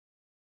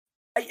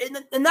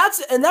 And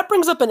that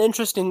brings up an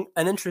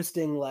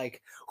interesting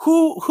like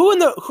who in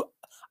the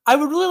I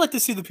would really like to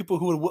see the people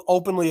who would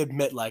openly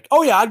admit like,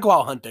 oh yeah, I'd go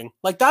out hunting.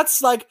 Like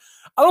that's like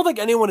I don't think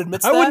anyone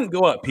admits that. I wouldn't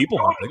go out people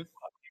hunting.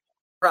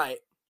 Right.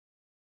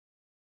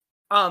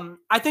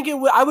 I think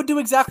I would do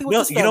exactly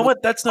what you know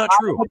what? That's not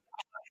true.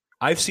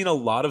 I've seen a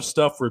lot of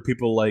stuff where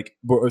people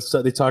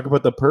they talk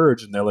about The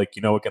Purge and they're like,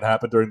 you know what could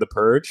happen during The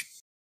Purge?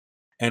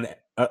 And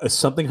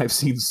something I've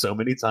seen so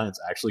many times,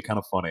 actually kind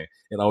of funny.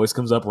 It always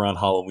comes up around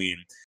Halloween.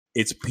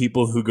 It's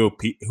people who go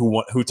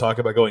who talk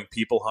about going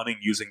people hunting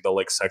using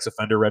the sex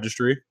offender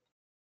registry.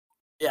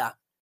 Yeah.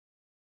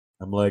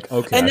 I'm like,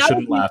 okay, I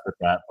shouldn't laugh at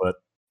that, but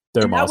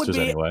they're monsters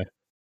anyway.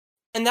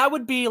 And that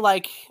would be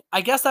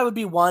I guess that would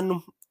be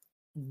one.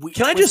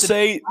 Can I just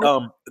say,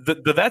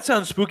 the That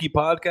Sounds Spooky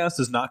podcast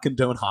does not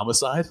condone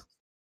homicide?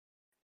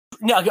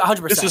 No,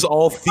 100%. This is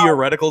all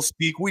theoretical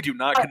speak. We do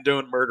not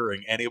condone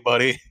murdering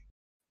anybody.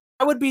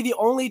 That would be the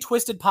only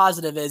twisted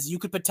positive is you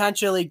could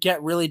potentially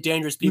get really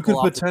dangerous people.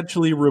 You could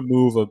potentially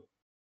remove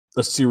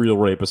a serial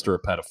rapist or a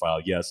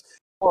pedophile, yes.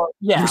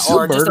 You're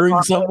still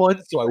murdering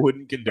someone, so I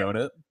wouldn't condone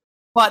it.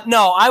 But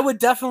no, I would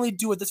definitely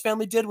do what this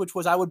family did, which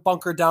was I would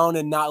bunker down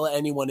and not let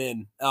anyone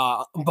in.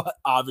 But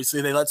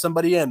obviously, they let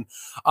somebody in.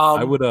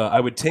 I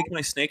would take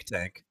my snake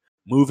tank,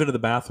 move into the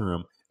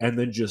bathroom, and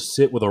then just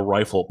sit with a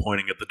rifle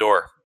pointing at the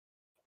door.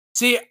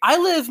 See,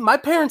 my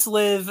parents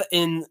live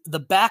in the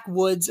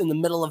backwoods in the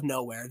middle of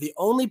nowhere. The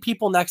only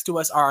people next to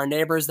us are our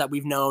neighbors that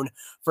we've known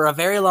for a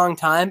very long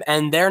time,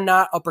 and they're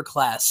not upper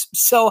class.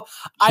 So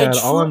Chad,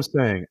 all I'm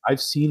saying, I've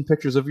seen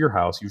pictures of your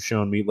house. You've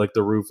shown me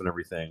the roof and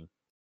everything.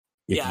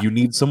 If you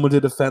need someone to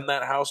defend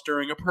that house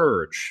during a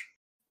purge,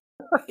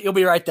 you'll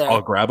be right there.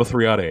 I'll grab a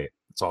 3-08.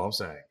 That's all I'm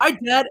saying.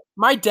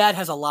 My dad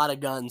has a lot of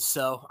guns,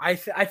 so I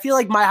feel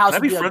like my house. Can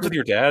I be friends with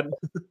your dad?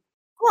 Of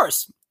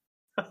course.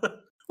 I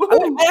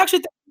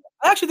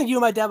actually think you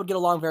and my dad would get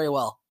along very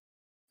well.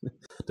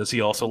 Does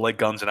he also like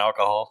guns and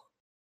alcohol?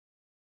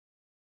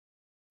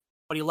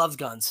 But he loves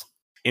guns.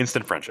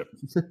 Instant friendship.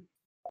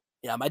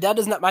 Yeah, my dad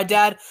does not. My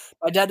dad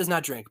does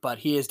not drink, but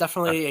he is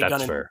definitely a gun.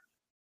 That's fair.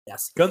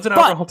 Yes, guns and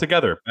alcohol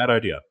together. Bad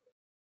idea.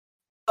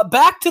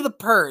 Back to The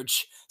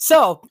Purge.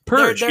 So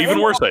Purge, they're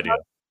even worse idea.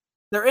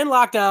 They're in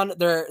lockdown.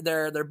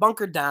 They're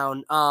bunkered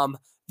down.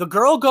 The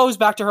girl goes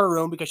back to her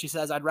room because she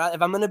says, if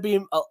I'm going to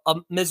be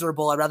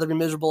miserable, I'd rather be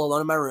miserable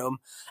alone in my room.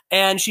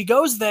 And she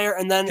goes there,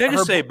 and then... Can I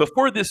just say,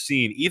 before this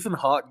scene, Ethan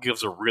Hawke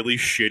gives a really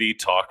shitty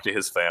talk to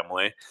his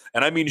family.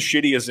 And I mean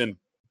shitty as in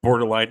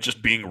borderline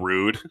just being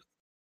rude.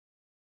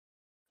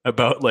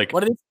 About,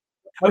 What did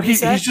he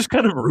say? He's just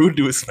kind of rude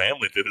to his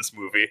family through this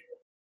movie.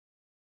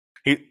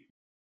 He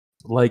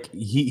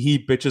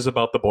bitches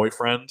about the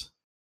boyfriend.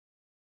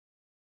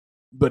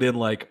 But in,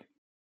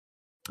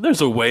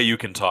 there's a way you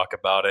can talk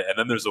about it, and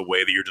then there's a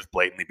way that you're just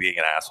blatantly being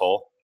an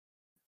asshole.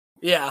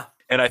 Yeah.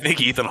 And I think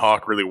Ethan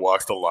Hawke really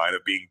walks the line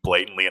of being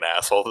blatantly an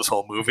asshole this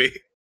whole movie.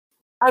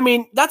 I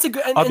mean, that's a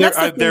good...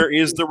 there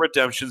is the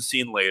redemption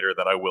scene later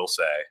that I will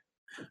say.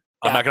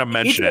 I'm not going to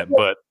mention it,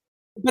 but...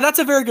 But that's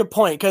a very good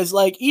point, because,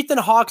 Ethan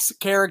Hawke's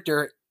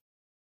character...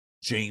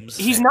 James.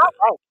 He's not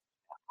right.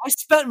 I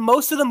spent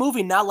most of the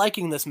movie not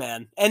liking this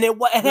man. And it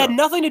had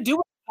nothing to do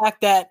with the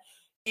fact that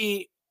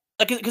he...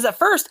 Because at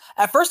first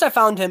I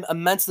found him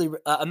immensely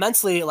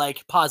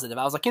positive.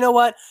 I was like, you know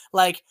what?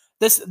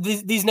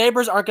 These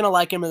neighbors aren't going to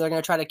like him, and they're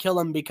going to try to kill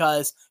him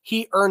because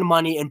he earned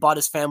money and bought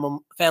his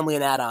family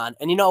an add-on.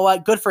 And you know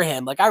what? Good for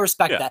him. I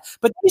respect that.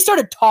 But then he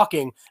started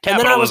talking,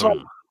 Capitalism.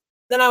 and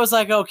then I was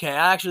like, okay,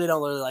 I actually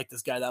don't really like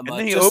this guy that much. And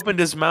then he opened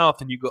his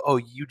mouth, and you go, oh,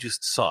 you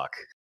just suck.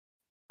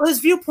 Well, his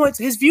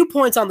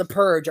viewpoints on The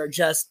Purge are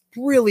just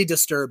really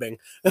disturbing.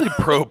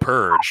 Pro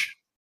Purge.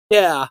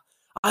 Yeah.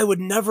 I would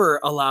never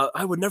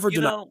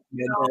deny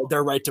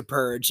their right to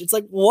purge. It's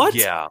like, what?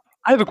 Yeah.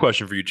 I have a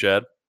question for you,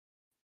 Chad.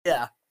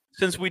 Yeah.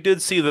 Since we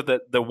did see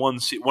that the one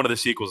of the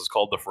sequels is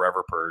called The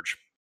Forever Purge.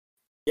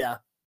 Yeah.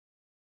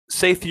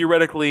 Say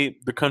theoretically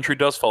the country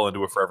does fall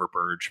into a forever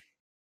purge.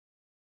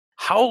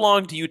 How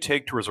long do you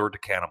take to resort to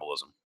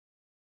cannibalism?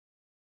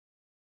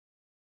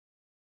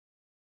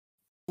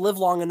 Live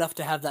long enough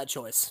to have that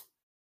choice.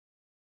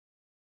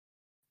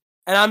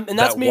 And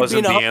that's that me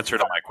wasn't being the answer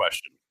to my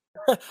question.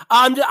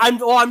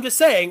 I'm just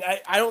saying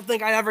I don't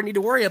think I ever need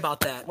to worry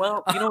about that.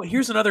 Well,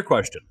 here's another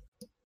question.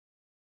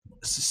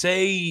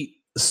 Say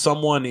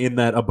someone in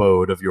that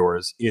abode of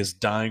yours is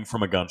dying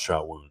from a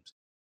gunshot wound,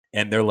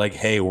 and they're like,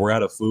 "Hey, we're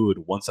out of food.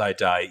 Once I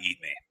die, eat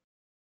me."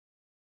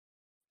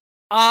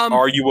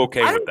 Are you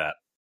okay with that?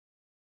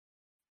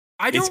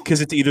 It's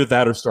because it's either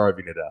that or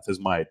starving to death. Is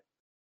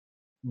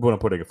what I'm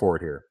putting it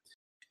forward here.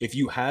 If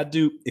you had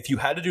to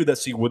do that,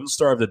 so you wouldn't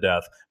starve to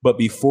death, but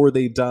before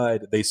they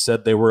died, they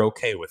said they were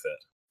okay with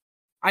it.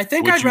 I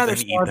think I'd rather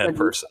starve eat that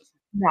person.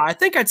 No, I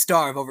think I'd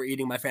starve over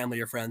eating my family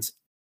or friends.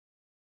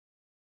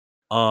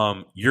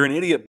 You're an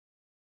idiot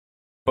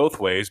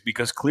both ways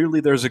because clearly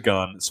there's a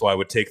gun, so I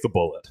would take the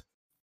bullet.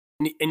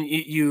 And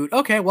you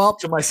okay? Well,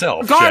 to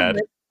myself, Chad,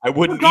 I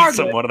wouldn't eat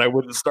someone and I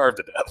wouldn't starve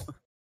to death.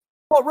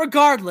 Well,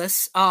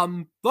 regardless,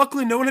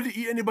 luckily no one had to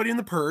eat anybody in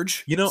the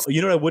purge. You know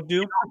what I would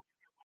do?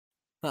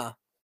 Huh.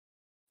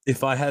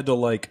 If I had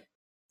to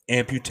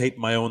amputate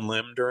my own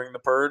limb during the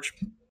purge,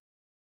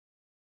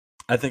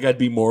 I think I'd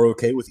be more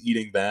okay with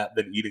eating that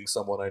than eating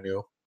someone I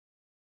knew.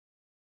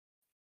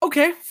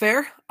 Okay,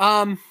 fair.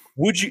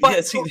 Would you?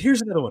 Yeah. See,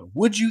 here's another one.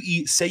 Would you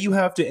eat? Say you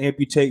have to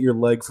amputate your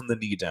leg from the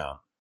knee down,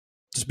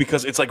 just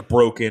because it's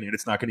broken and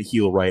it's not going to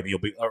heal right, and you'll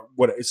be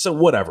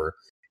whatever.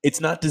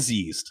 It's not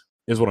diseased,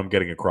 is what I'm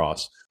getting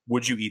across.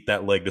 Would you eat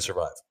that leg to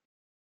survive?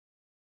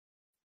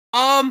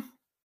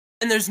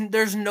 And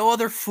there's no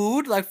other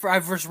food. I've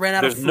just ran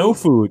out of food. There's no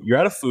food. You're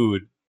out of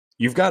food.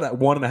 You've got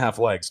 1.5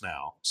 legs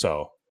now.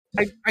 So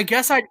I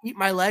guess I'd eat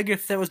my leg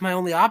if that was my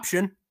only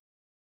option.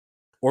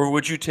 Or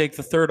would you take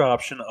the third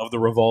option of the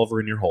revolver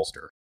in your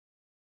holster?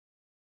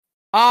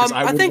 I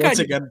would once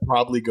again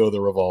probably go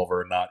the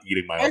revolver, not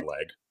eating my own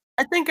leg.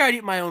 I think I'd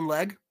eat my own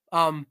leg.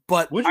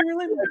 But would you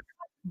really?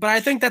 But I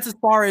think that's as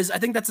far as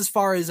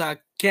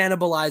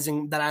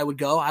cannibalizing that I would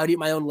go. I would eat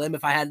my own limb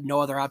if I had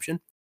no other option.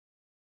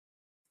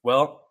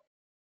 Well,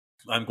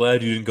 I'm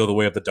glad you didn't go the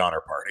way of the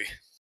Donner Party.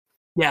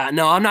 Yeah,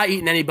 no, I'm not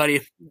eating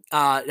anybody.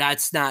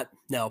 That's not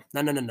no.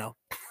 So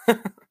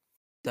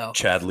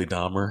Chadley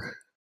Dahmer.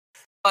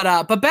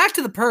 But back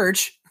to the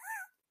purge.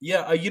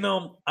 Yeah,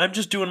 I'm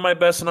just doing my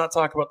best to not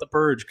talk about the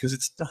purge because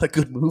it's not a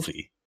good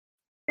movie.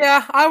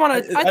 Yeah, I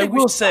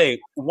will say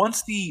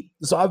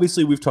so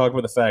obviously we've talked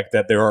about the fact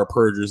that there are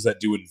purgers that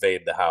do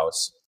invade the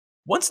house.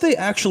 Once they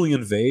actually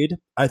invade,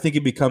 I think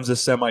it becomes a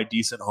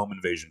semi-decent home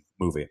invasion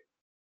movie.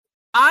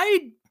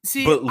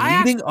 But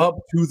leading up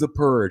to the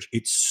purge,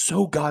 it's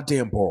so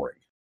goddamn boring.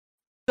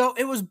 So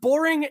it was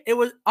boring. It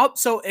was up.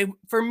 So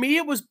for me,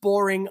 it was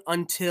boring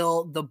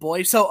until the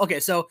boy. So okay,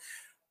 so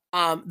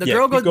the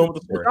girl goes.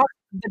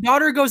 The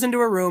daughter goes into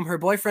her room. Her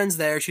boyfriend's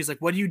there. She's like,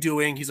 "What are you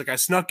doing?" He's like, "I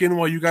snuck in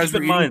while you guys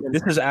were eating."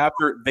 This is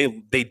after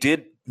they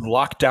did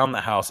lock down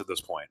the house at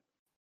this point.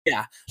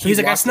 Yeah, so he's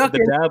like, "I snuck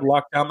in." The dad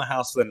locked down the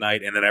house for the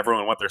night, and then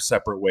everyone went their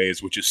separate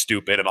ways, which is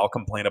stupid. And I'll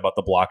complain about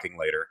the blocking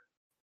later.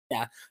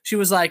 Yeah, she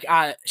was like,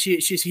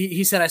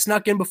 he said, "I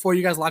snuck in before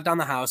you guys locked down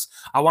the house.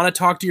 I want to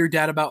talk to your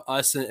dad about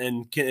us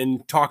and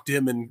talk to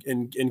him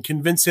and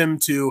convince him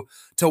to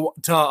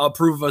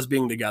approve of us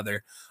being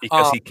together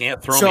because he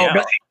can't throw me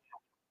out."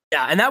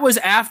 Yeah, and that was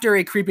after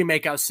a creepy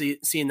makeout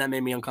scene that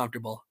made me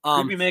uncomfortable.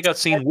 Creepy makeout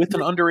scene with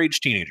an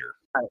underage teenager.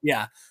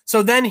 Yeah.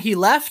 So then he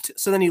left.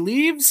 So then he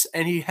leaves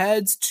and he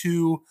heads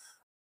to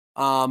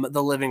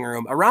the living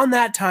room. Around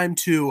that time,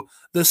 too,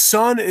 the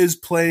son is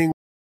playing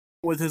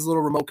with his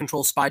little remote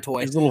control spy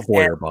toy. His little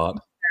voyeur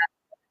bot.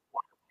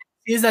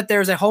 Is that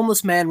there's a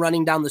homeless man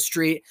running down the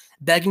street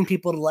begging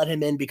people to let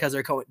him in because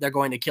they're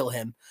going to kill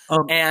him.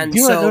 And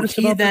so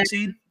he then,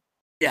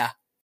 yeah,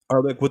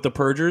 or with the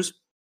purgers.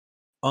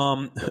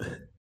 I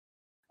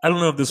don't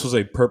know if this was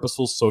a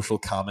purposeful social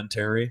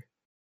commentary.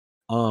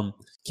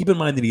 Keep in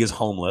mind that he is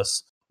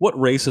homeless. What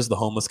race is the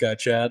homeless guy,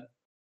 Chad?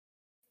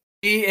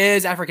 He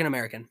is African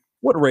American.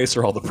 What race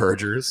are all the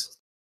purgers?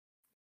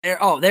 They're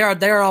all white.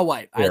 They're all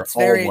white.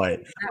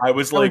 I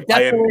was like,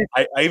 I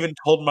even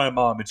told my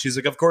mom, and she's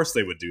like, of course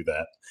they would do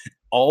that.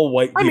 All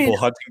white people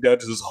hunting down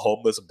to this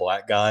homeless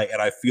black guy,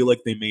 and I feel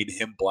like they made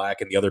him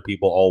black and the other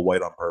people all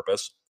white on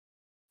purpose.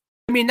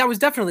 I mean, that was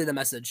definitely the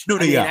message.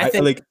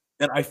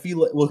 And I feel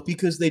like,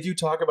 because they do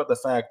talk about the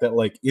fact that,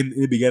 in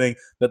the beginning,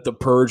 that the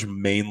purge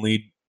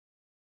mainly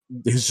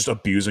is just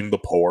abusing the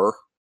poor.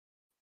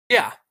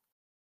 Yeah.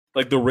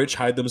 The rich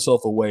hide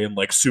themselves away in,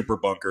 super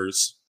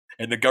bunkers,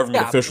 and the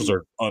government officials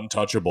are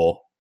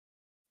untouchable.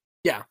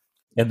 Yeah.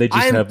 And they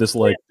just have this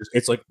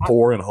it's like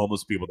poor and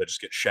homeless people that just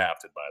get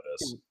shafted by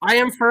this. I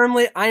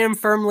am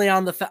firmly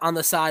on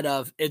the side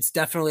of it's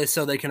definitely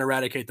so they can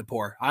eradicate the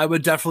poor. I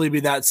would definitely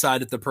be that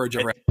side at the purge.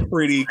 It's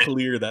pretty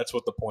clear that's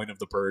what the point of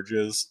the purge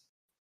is.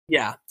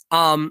 Yeah.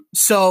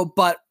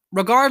 But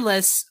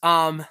regardless,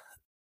 the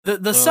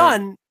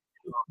son,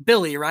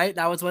 Billy, right?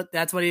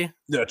 That's what he.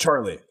 Yeah,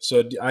 Charlie.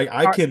 So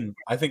I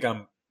think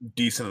I'm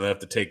decent enough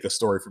to take the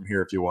story from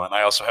here if you want.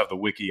 I also have the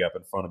wiki up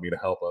in front of me to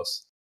help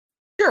us.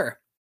 Sure.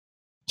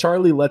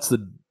 Charlie lets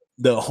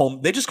the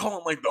home. They just call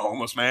him like the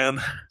homeless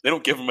man. They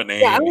don't give him a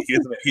name. Yeah,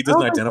 he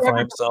doesn't identify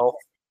himself.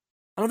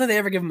 I don't think they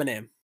ever give him a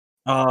name.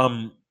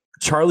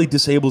 Charlie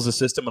disables the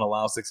system and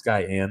allows this guy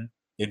in.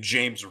 And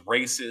James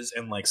races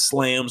and like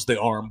slams the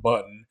arm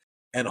button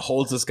and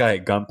holds this guy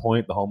at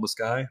gunpoint. The homeless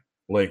guy,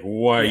 like,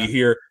 why are you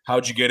here?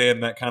 How'd you get in?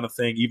 That kind of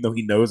thing. Even though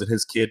he knows that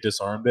his kid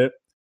disarmed it.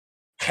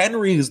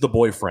 Henry is the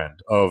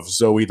boyfriend of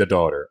Zoe, the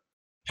daughter.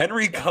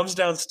 Henry comes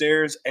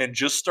downstairs and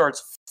just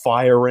starts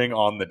firing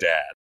on the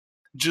dad.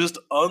 Just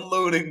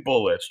unloading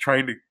bullets,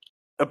 trying to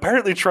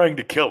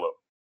kill him.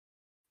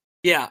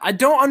 Yeah, I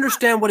don't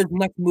understand what his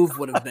next move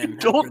would have been. I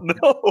don't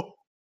know.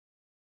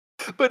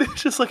 But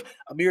it's just like,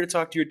 I'm here to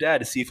talk to your dad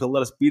to see if he'll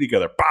let us be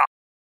together. Bow.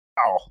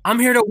 I'm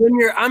here to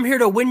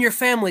win your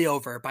family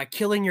over by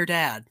killing your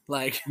dad.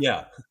 Like,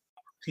 yeah.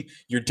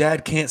 Your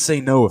dad can't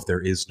say no if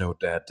there is no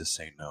dad to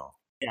say no.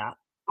 Yeah.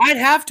 I'd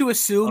have to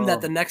assume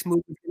that the next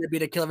move is going to be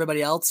to kill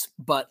everybody else,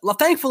 but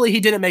thankfully he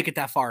didn't make it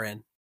that far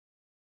in.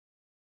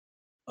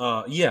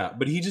 Yeah,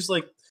 but he just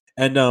like,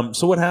 and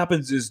so what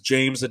happens is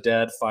James, the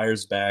dad,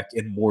 fires back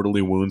and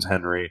mortally wounds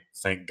Henry.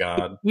 Thank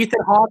God.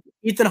 Ethan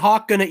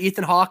Hawke gonna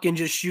Ethan Hawke and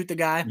just shoot the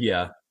guy.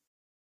 Yeah.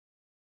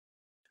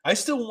 I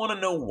still want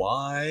to know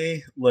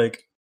why.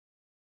 Like,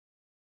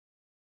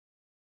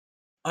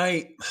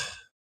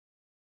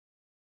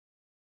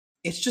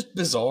 it's just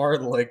bizarre.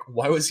 Like,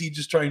 why was he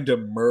just trying to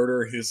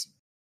murder his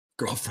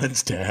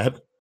girlfriend's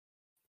dad?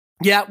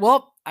 Yeah,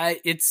 well,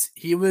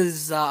 he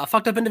was a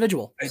fucked up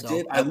individual.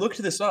 I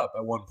looked this up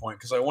at one point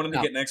because I wanted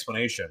to get an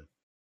explanation.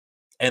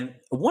 And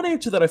one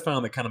answer that I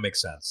found that kind of makes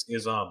sense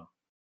is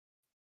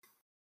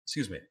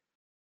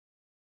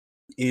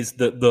is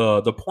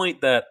the point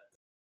that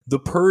the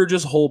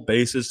Purge's whole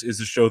basis is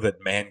to show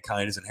that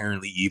mankind is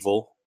inherently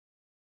evil.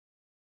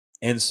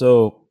 And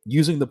so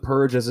using the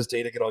Purge as this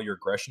day to get all your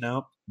aggression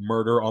out,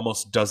 murder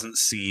almost doesn't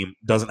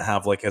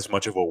have like as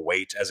much of a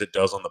weight as it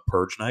does on the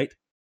Purge night.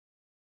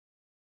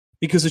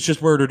 Because it's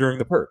just murder during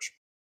the Purge.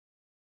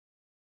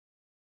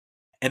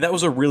 And that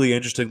was a really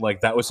interesting,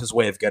 like, that was his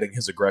way of getting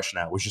his aggression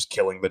out, was just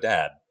killing the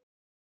dad.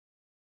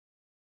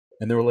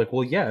 And they were like,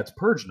 well, yeah, it's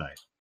Purge night.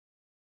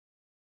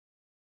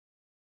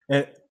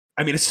 And,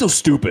 I mean, it's still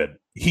stupid.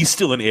 He's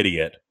still an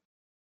idiot.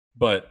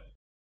 But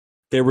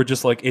they were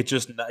just like, it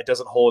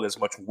doesn't hold as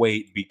much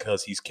weight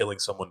because he's killing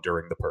someone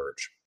during the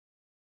Purge.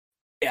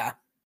 Yeah.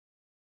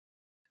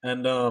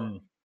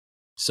 And,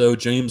 so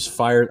James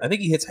fired, I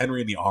think he hits Henry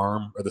in the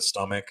arm or the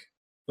stomach.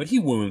 But he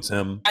wounds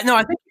him. No,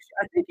 I think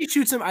he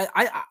shoots him.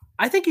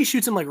 I think he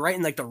shoots him like right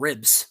in like the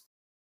ribs.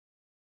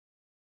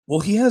 Well,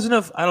 he has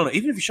enough. I don't know.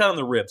 Even if he shot him in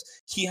the ribs,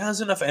 he has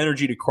enough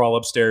energy to crawl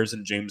upstairs,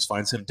 and James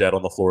finds him dead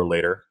on the floor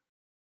later.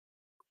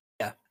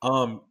 Yeah.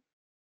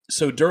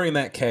 So during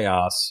that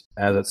chaos,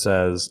 as it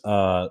says,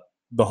 the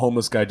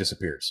homeless guy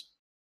disappears.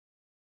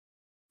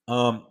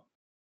 I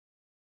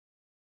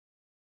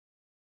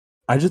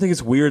just think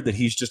it's weird that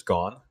he's just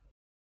gone.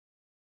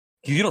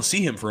 You don't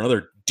see him for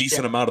another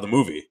decent amount of the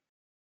movie.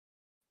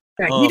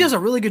 Yeah, he does a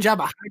really good job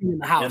of hiding in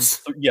the house.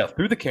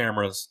 Through the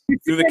cameras. You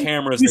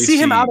see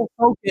him out of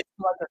focus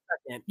for like a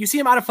second. You see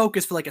him out of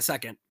focus for like a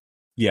second.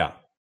 Yeah.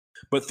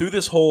 But through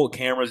this whole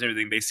cameras and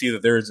everything, they see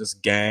that there is this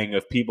gang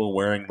of people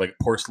wearing like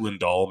porcelain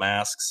doll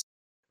masks,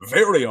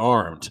 very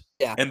armed.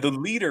 Yeah. And the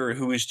leader,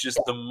 who is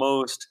just the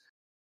most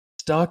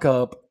stuck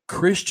up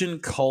Christian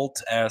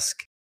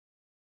cult-esque.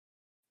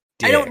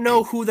 I don't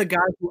know the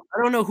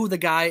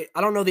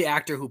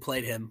actor who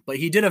played him, but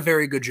he did a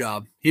very good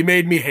job. He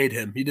made me hate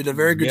him. He did a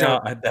very good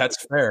job. Yeah,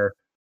 that's fair.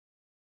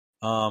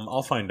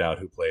 I'll find out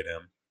who played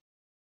him.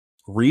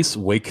 Reese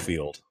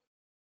Wakefield.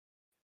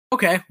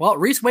 Okay, well,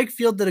 Reese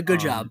Wakefield did a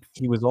good job.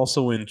 He was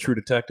also in True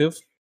Detective.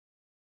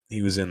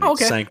 He was in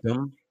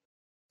Sanctum,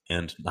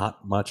 and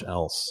not much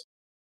else.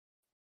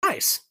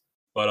 Nice.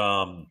 But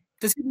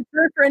does he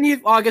return for any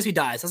of? Oh, I guess he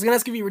dies. I was gonna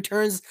ask if he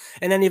returns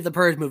in any of the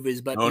Purge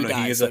movies, but he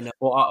dies.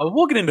 Well,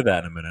 we'll get into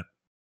that in a minute.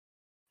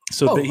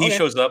 So he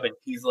shows up and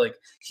he's like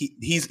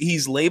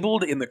he's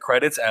labeled in the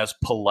credits as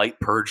polite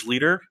Purge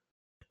leader,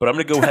 but I'm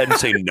gonna go ahead and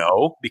say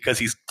no because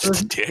he's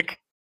just a dick.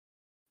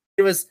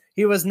 He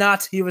was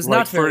not.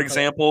 For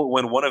example,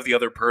 when one of the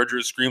other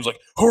Purgers screams like,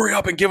 "Hurry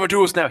up and give it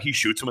to us now!" he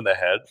shoots him in the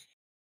head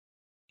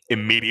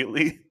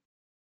immediately.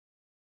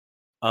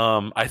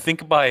 I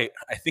think by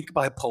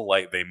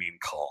polite they mean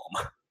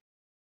calm.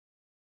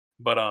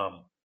 But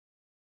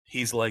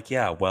he's like,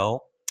 yeah,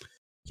 well,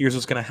 here's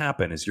what's gonna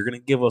happen: is you're gonna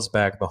give us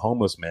back the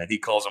homeless man. He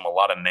calls him a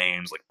lot of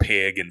names like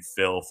pig and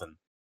filth, and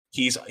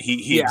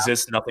he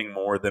exists nothing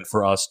more than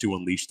for us to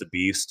unleash the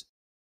beast.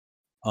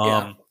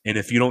 And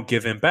if you don't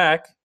give him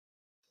back,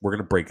 we're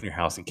gonna break in your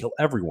house and kill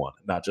everyone,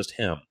 not just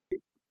him.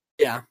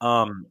 Yeah.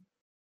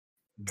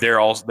 They're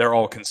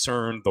all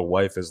concerned. The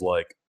wife is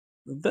like,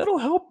 that'll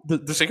help.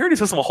 The security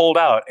system will hold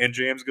out. And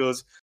James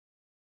goes,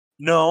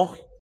 no,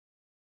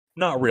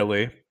 not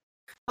really.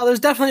 Oh, there's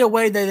definitely a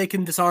way that they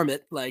can disarm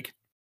it. Like,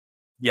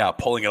 yeah,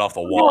 pulling it off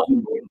the wall.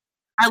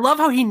 I love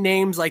how he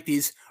names like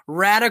these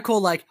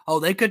radical, like, oh,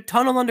 they could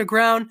tunnel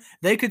underground,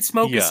 they could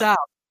smoke us out.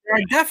 There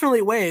are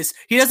definitely ways.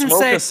 He doesn't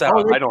say us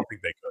out. I don't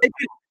think they could.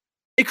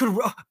 It could,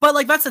 but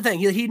like that's the thing.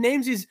 He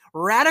names these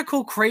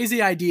radical,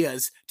 crazy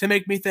ideas to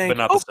make me think, but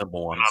not the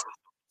simple ones.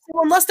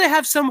 Well, unless they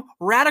have some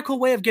radical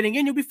way of getting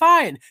in, you'll be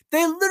fine.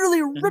 They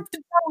literally ripped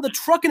it down with a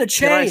truck and a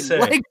chain.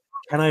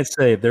 Can I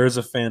say there's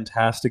a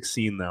fantastic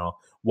scene though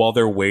while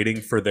they're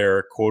waiting for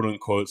their quote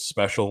unquote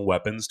special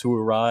weapons to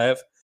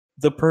arrive.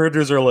 The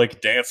Purgers are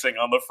like dancing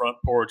on the front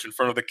porch in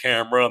front of the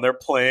camera, and they're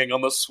playing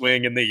on the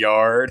swing in the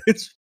yard.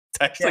 It's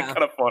actually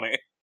kind of funny.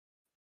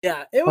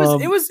 Yeah, it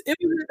was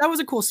that was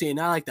a cool scene.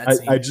 I like that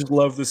scene. I just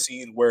love the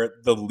scene where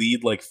the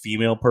lead like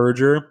female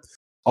Purger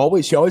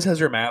she always has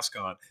her mask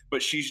on,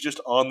 but she's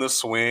just on the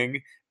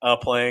swing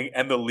playing,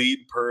 and the lead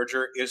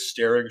Purger is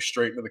staring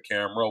straight into the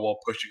camera while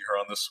pushing her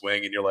on the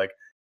swing, and you're like,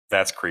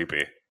 that's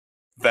creepy.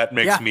 That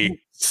makes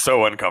me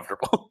so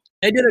uncomfortable.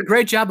 They did a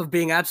great job of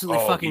being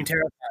absolutely fucking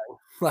terrifying.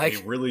 Like,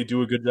 they really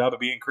do a good job of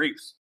being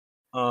creeps.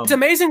 It's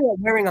amazing what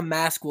wearing a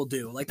mask will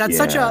do. Like that's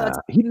such a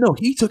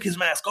he took his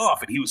mask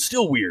off and he was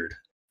still weird.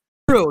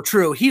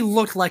 True. He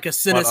looked like a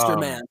sinister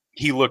man.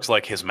 He looks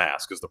like his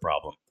mask is the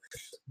problem.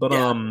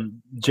 But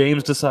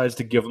James decides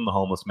to give him the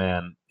homeless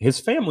man.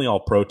 His family all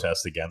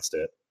protests against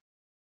it.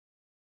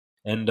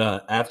 And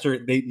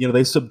after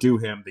they subdue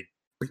him,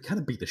 they kind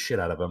of beat the shit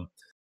out of him.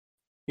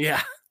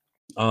 Yeah.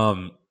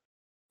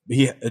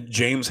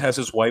 James has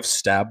his wife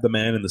stab the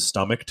man in the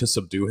stomach to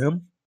subdue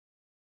him.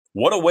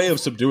 What a way of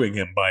subduing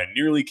him by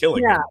nearly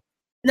killing him.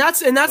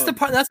 That's the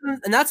part.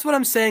 That's what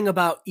I'm saying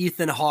about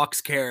Ethan Hawke's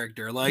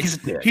character. Like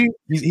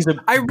he's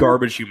a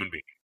garbage human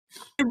being.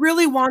 I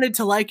really wanted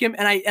to like him,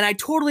 and I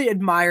totally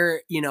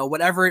admire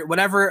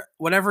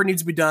whatever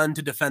needs to be done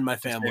to defend my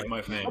family.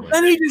 But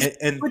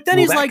then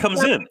he's like,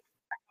 comes in.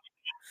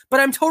 But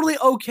I'm totally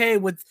okay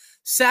with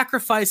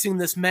sacrificing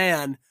this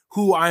man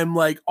who I'm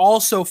like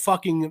also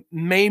fucking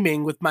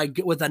maiming with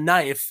a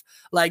knife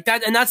like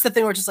that. And that's the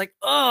thing where it's just like,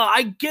 oh,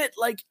 I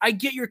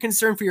get your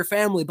concern for your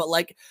family, but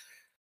like,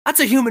 that's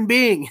a human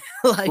being.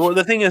 Like, well,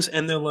 the thing is,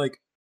 and they're like,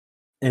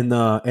 and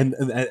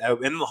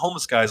the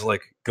homeless guy's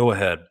like, go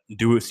ahead,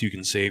 do it so you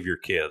can save your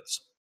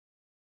kids.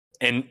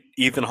 And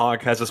Ethan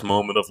Hawke has this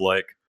moment of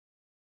like,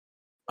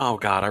 oh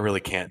God, I really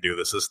can't do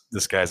this.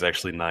 This guy's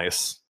actually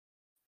nice.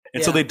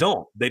 And so they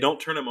don't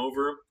turn him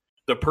over.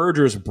 The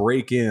Purgers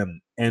break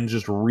in and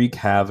just wreak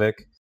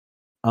havoc.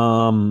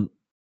 One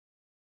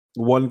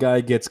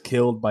guy gets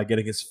killed by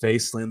getting his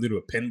face slammed into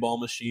a pinball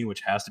machine,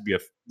 which has to be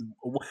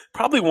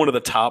probably one of the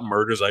top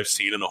murders I've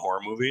seen in a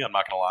horror movie. I'm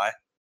not gonna lie.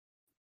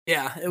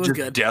 Yeah, it was just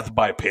good. Death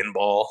by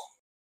pinball.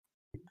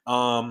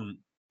 A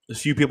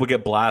few people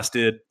get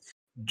blasted.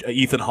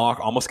 Ethan Hawke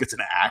almost gets an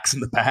axe in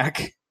the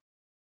back.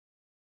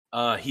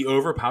 He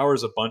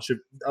overpowers a bunch of...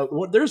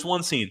 there's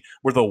one scene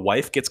where the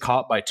wife gets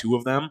caught by two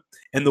of them,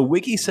 and the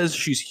wiki says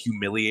she's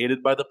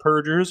humiliated by the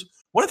Purgers.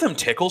 One of them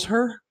tickles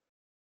her.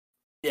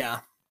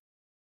 Yeah.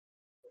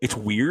 It's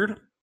weird.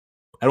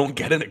 I don't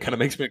get it. It kind of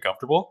makes me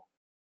uncomfortable.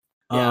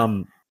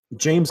 Yeah.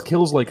 James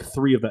kills like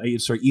three of them.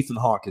 Sorry, Ethan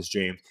Hawke is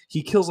James.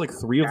 He kills like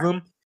three of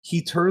them.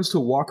 He turns to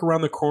walk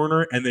around the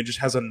corner and then just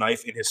has a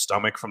knife in his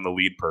stomach from the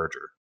lead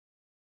Purger.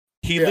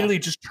 He literally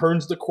just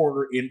turns the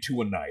corner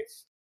into a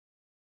knife.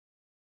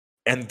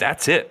 And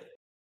that's it.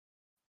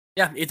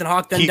 Yeah, Ethan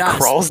Hawke then dies. He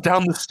crawls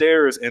down the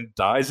stairs and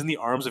dies in the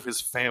arms of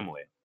his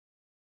family.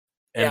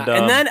 And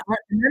then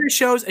it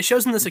shows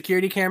in the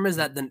security cameras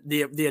that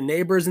the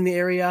neighbors in the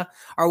area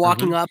are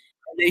walking up.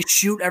 They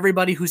shoot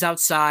everybody who's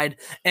outside,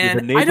 and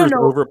the neighbors I don't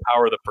know,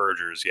 overpower the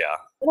Purgers. Yeah,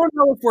 I don't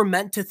know if we're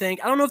meant to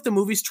think. I don't know if the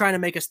movie's trying to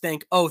make us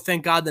think, "Oh,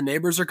 thank God the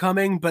neighbors are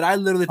coming." But I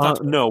literally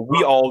thought, no,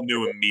 we all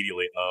knew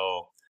immediately.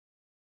 Oh,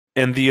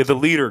 and the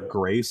leader,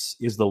 Grace,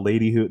 is the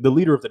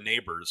leader of the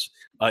neighbors.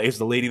 Is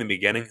the lady in the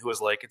beginning who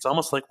was like, "It's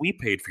almost like we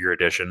paid for your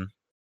addition."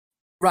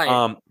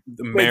 Right.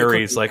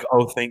 Mary's like,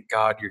 "Oh, thank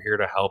God you're here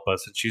to help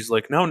us," and she's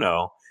like,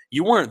 "No,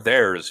 you weren't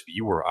theirs.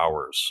 You were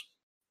ours."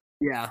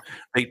 Yeah.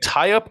 They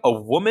tie up a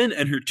woman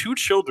and her two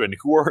children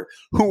who are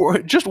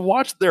just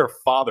watched their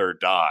father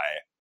die.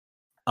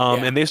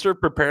 And they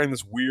start preparing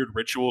this weird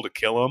ritual to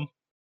kill him.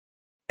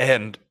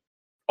 And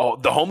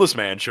the homeless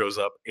man shows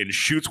up and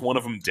shoots one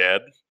of them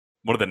dead,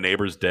 one of the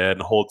neighbors dead,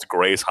 and holds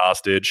Grace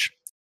hostage.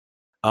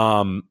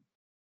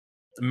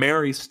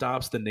 Mary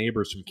stops the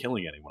neighbors from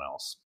killing anyone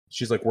else.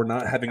 She's like, "We're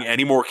not having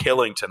any more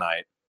killing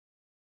tonight."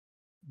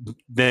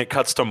 Then it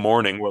cuts to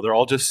morning where they're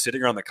all just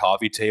sitting around the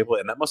coffee table,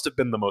 and that must have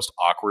been the most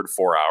awkward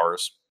 4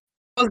 hours.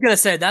 I was gonna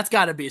say that's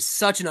got to be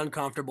such an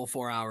uncomfortable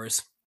 4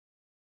 hours.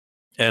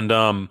 And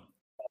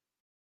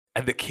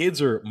the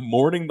kids are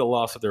mourning the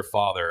loss of their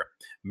father.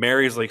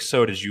 Mary's like,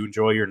 "So, did you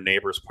enjoy your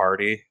neighbor's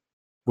party?"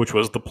 which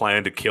was the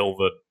plan to kill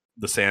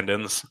the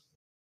Sandins.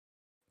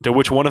 To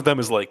which one of them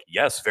is like,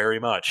 yes, very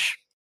much.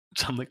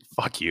 So I'm like,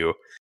 fuck you.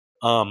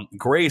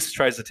 Grace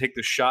tries to take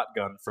the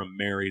shotgun from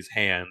Mary's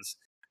hands.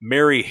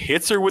 Mary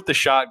hits her with the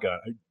shotgun.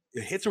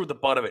 It hits her with the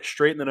butt of it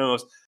straight in the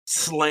nose,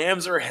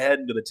 slams her head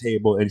into the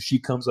table, and she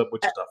comes up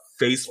with just a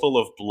face full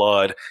of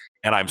blood.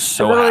 And I'm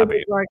so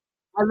happy.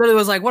 I literally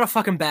was like, what a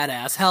fucking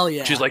badass. Hell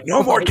yeah. She's like,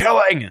 no more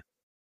killing.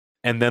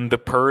 And then the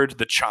purge,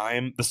 the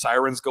chime, the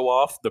sirens go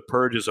off. The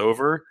purge is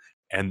over.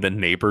 And the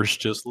neighbors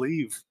just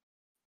leave.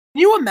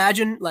 Can you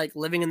imagine, like,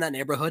 living in that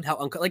neighborhood?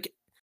 Can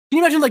you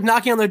imagine, like,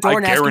 knocking on their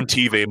door? I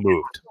guarantee they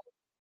moved.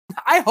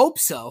 I hope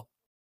so.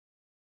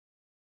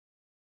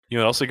 You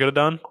know what else they could have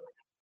done?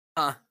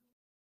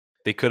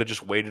 They could have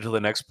just waited till the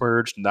next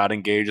purge, not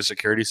engage a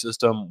security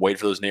system, wait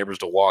for those neighbors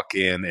to walk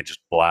in, and just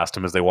blast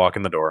them as they walk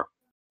in the door.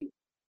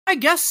 I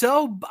guess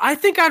so. I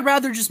think I'd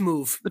rather just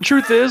move. The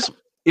truth is,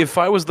 if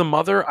I was the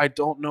mother, I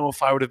don't know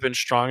if I would have been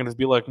strong enough to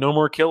be like, no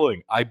more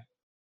killing.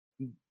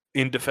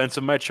 In defense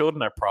of my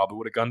children, I probably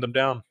would have gunned them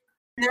down.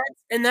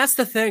 And that's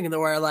the thing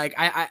where I like,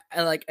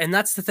 and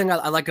that's the thing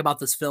I like about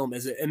this film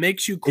is it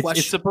makes you question.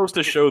 It's supposed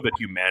to show that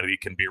humanity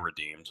can be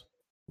redeemed,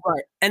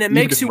 right? And it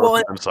makes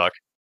you suck.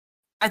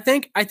 I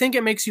think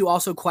it makes you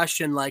also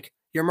question like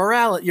your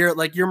morality,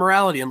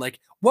 and like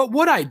what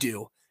would I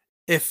do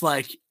if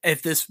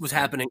this was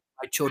happening?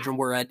 My children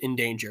were in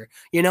danger.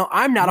 You know,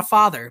 I'm not a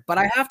father, but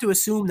I have to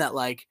assume that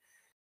like.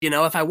 You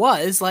know, if I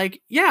was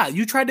like, yeah,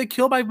 you tried to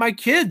kill my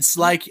kids.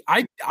 Like,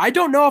 I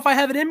don't know if I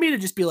have it in me to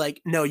just be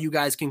like, no, you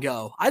guys can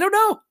go. I don't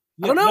know.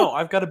 I don't know. No,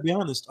 I've got to be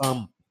honest.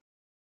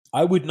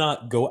 I would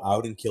not go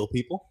out and kill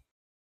people.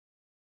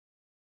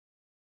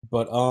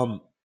 But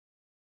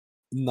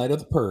Night of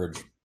the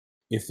Purge,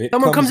 if it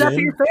comes after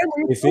your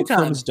family, if it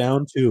comes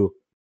down to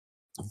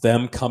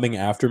them coming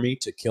after me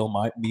to kill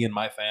me and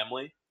my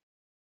family,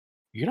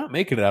 you're not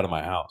making it out of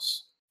my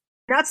house.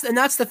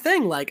 That's the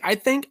thing. Like, I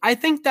think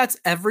that's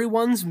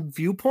everyone's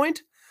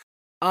viewpoint.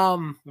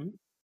 But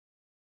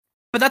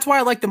that's why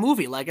I like the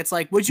movie. Like, it's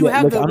like, would you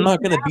have? I'm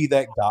not gonna be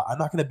that guy. I'm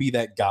not gonna be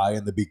that guy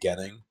in the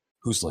beginning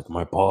who's like,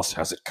 my boss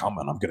has it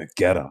coming. I'm gonna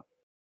get him.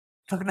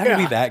 I'm not gonna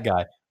be that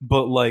guy.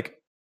 But like,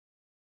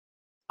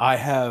 I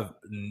have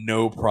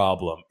no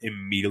problem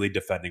immediately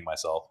defending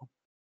myself.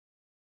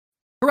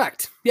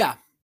 Correct. Yeah.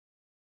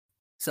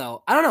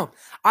 So I don't know.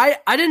 I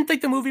didn't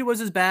think the movie was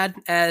as bad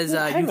as you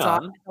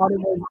thought. I thought it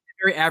was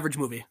a very average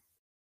movie.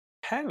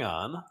 Hang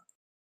on.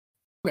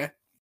 Okay.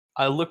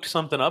 I looked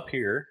something up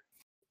here.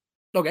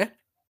 Okay.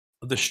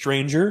 The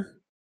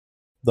Stranger,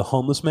 the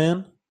homeless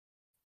man.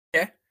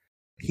 Yeah.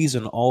 He's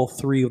in all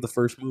 3 of the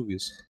first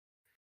movies.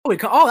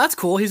 Oh, that's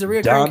cool. He's a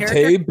recurring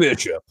character. Dante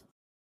Bishop.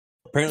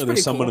 Apparently,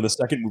 there's someone in the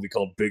second movie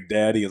called Big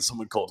Daddy and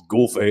someone called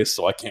Ghoulface,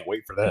 so I can't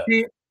wait for that.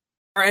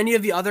 Are any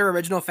of the other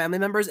original family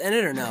members in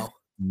it or no?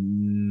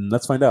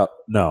 Let's find out.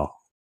 No.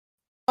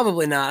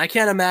 Probably not. I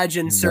can't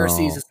imagine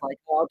Cersei's just like,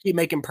 I'll keep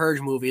making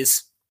Purge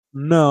movies.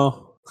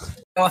 No.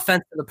 No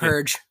offense to the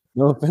Purge.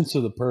 No offense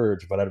to the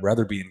Purge, but I'd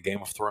rather be in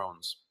Game of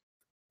Thrones.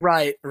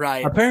 Right.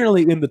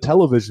 Apparently, in the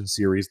television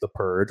series The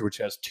Purge, which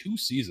has 2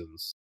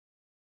 seasons,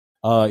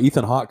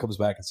 Ethan Hawke comes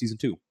back in season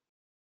 2.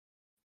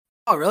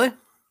 Oh, really?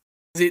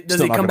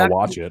 Does he come back?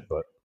 Watch it,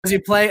 but does he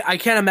play? I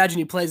can't imagine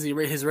he plays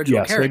his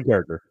original character. Same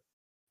character.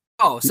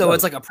 Oh, so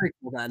it's like a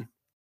prequel then.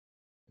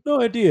 No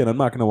idea, and I'm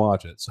not going to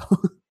watch it. So,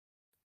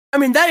 I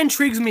mean, that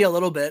intrigues me a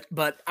little bit,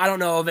 but I don't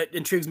know if it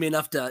intrigues me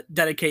enough to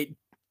dedicate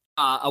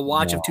a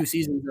watch of 2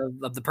 seasons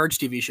of the Purge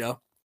TV show.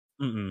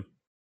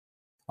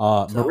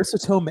 Marissa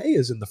Tomei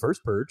is in the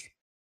first Purge,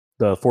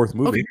 the 4th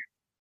movie.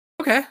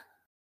 Okay.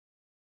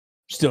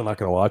 Still not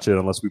going to watch it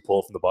unless we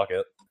pull from the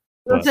bucket.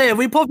 Let's say if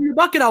we pull from the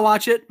bucket, I'll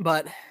watch it.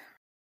 But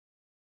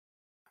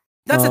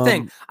that's the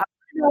thing.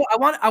 I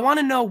want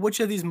to know which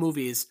of these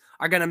movies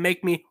are going to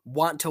make me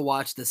want to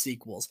watch the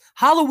sequels.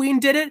 Halloween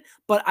did it,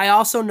 but I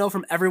also know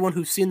from everyone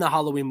who's seen the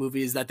Halloween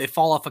movies that they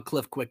fall off a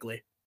cliff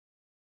quickly.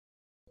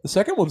 The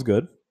second one's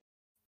good.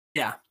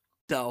 Yeah.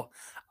 So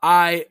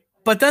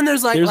but then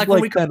there's like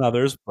when we 10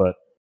 others, but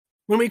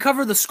when we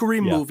cover the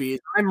Scream movies,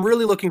 I'm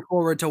really looking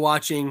forward to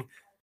watching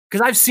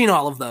because I've seen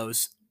all of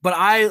those. But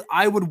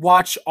I would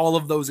watch all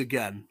of those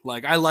again.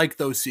 Like, I like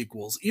those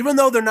sequels, even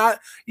though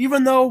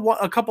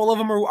a couple of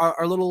them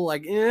are a little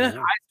like, I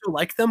still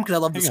like them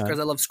because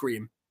I love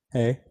Scream.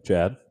 Hey,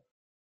 Chad,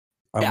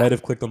 I might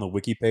have clicked on the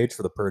wiki page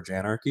for the Purge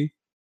Anarchy.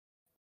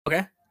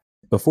 Okay.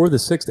 Before the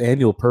 6th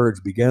annual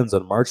Purge begins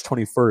on March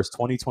 21st,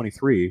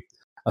 2023,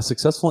 a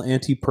successful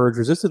anti-Purge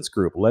resistance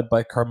group led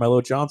by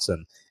Carmelo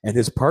Johnson and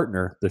his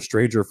partner, the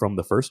Stranger from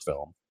the first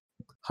film,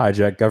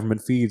 hijack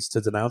government feeds to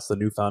denounce the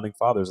new founding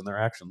fathers and their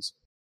actions.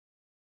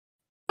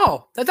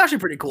 Oh, that's actually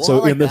pretty cool.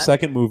 So in the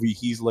second movie,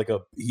 he's like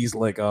a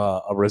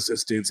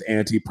resistance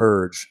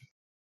anti-Purge.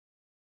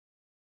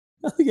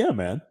 Yeah,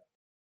 man.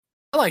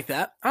 I like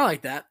that.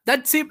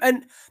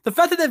 And the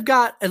fact that they've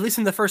got, at least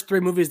in the first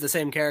 3 movies, the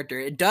same character,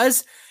 it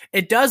does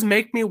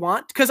make me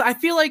want, because I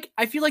feel like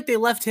they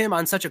left him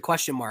on such a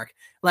question mark.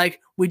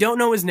 Like, we don't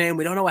know his name.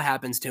 We don't know what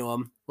happens to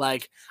him.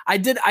 Like, I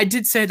did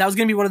say that was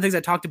going to be one of the things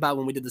I talked about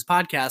when we did this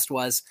podcast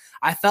was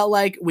I felt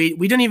like we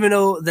didn't even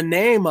know the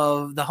name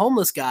of the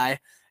homeless guy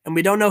and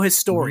we don't know his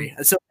story. Mm-hmm.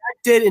 And so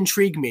that did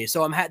intrigue me.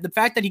 So the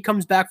fact that he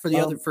comes back for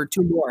for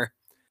 2 more.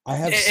 I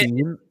have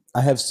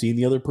seen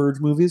the other Purge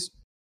movies.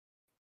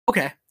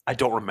 Okay. I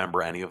don't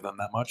remember any of them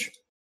that much.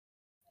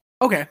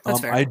 Okay, that's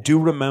fair. I do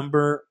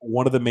remember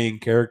one of the main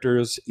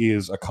characters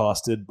is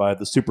accosted by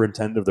the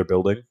superintendent of their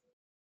building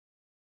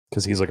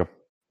because he's like a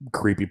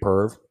creepy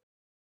perv.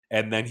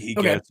 And then he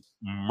gets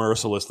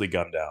mercilessly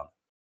gunned down.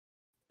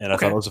 And I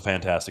thought it was a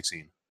fantastic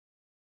scene.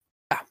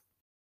 Yeah.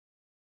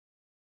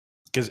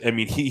 Because, I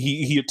mean,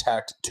 he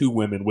attacked 2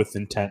 women with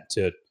intent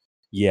to,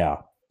 yeah.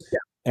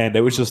 And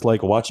it was just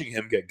like watching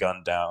him get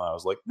gunned down. I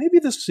was like, maybe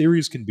this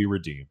series can be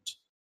redeemed.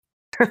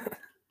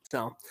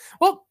 So,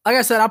 well, like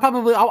I said,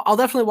 I'll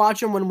definitely watch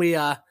them when we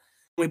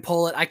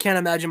pull it. I can't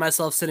imagine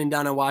myself sitting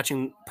down and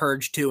watching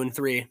Purge 2 and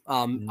 3.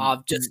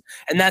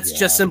 That's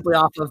just simply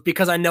off of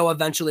because I know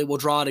eventually we'll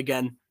draw it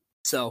again.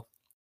 So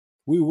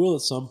we will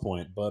at some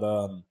point, but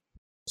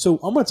so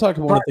I'm going to talk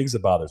about one of the things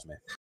that bothers me.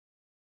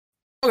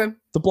 Okay,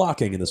 the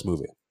blocking in this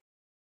movie.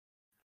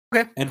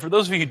 Okay, and for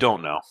those of you who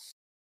don't know,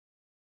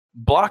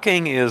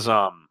 blocking is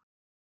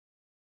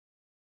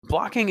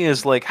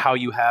like how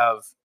you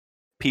have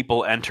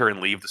people enter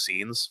and leave the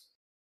scenes.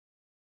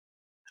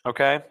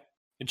 Okay?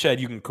 And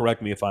Chad, you can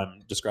correct me if I'm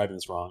describing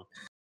this wrong.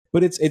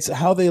 But it's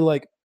how they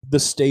like the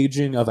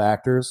staging of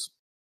actors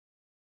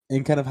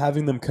and kind of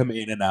having them come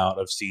in and out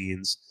of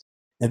scenes.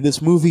 And this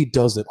movie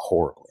does it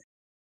horribly.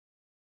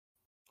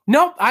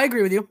 No, I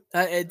agree with you.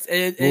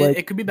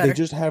 It could be better. They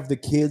just have the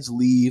kids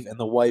leave and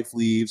the wife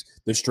leaves.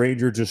 The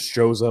stranger just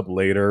shows up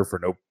later for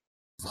no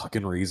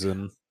fucking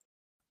reason.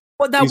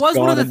 Well, that was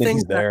one of the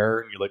things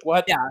there, and you're like,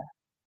 what? Yeah.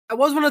 That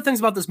was one of the things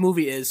about this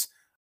movie is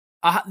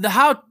the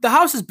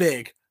house is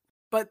big,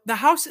 but the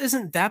house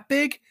isn't that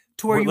big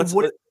to where you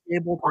wouldn't be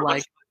able to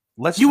like.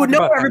 Let's you talk would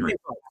know about everything.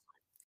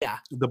 Yeah,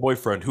 the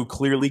boyfriend who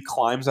clearly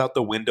climbs out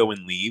the window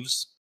and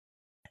leaves,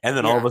 and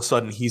then all of a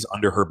sudden he's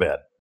under her bed.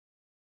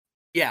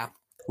 Yeah,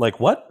 like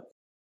what?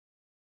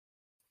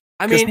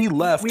 I mean, he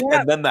left,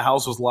 and then the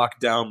house was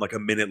locked down like a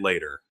minute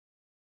later.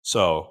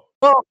 So.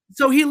 Well,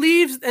 so he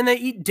leaves and they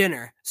eat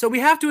dinner. So we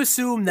have to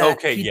assume that.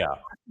 Okay, yeah.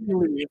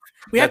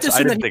 We have to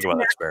assume that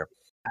that's fair.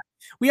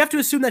 We have to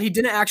assume that he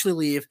didn't actually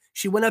leave.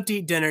 She went up to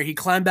eat dinner. He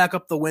climbed back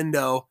up the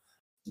window,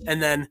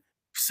 and then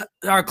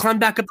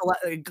climbed back up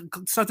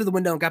stuck through the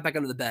window and got back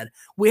under the bed.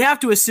 We have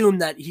to assume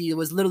that he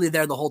was literally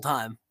there the whole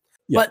time.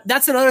 Yeah. But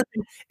that's another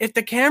thing. If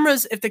the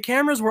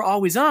cameras were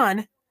always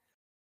on,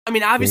 I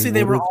mean, obviously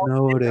they were all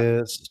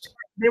noticed.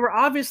 They were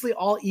obviously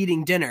all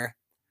eating dinner.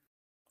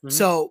 Mm-hmm.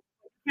 So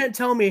you can't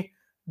tell me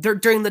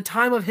during the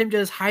time of him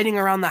just hiding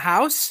around the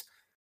house,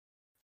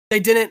 they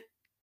didn't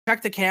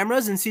check the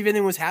cameras and see if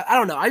anything was happening. I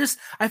don't know.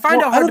 I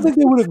find it hard. I don't think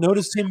they would have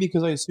noticed him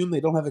because I assume they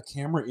don't have a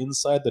camera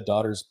inside the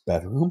daughter's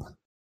bedroom.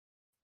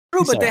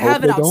 True, but they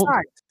have it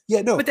outside.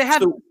 Yeah, no. But they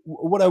have. So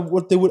I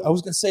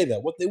was going to say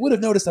that what they would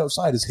have noticed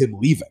outside is him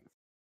leaving.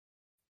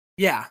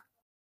 Yeah.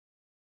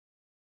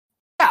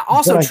 Yeah.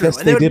 Also but true. I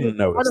guess they didn't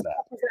notice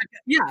that.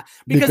 Yeah,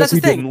 because that's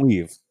the thing. Didn't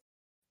leave.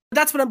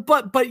 That's what I'm.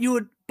 But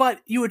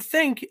you would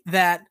think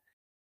that.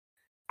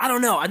 I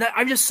don't know.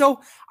 I'm just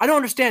so I don't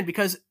understand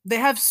because they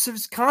have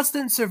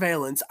constant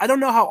surveillance. I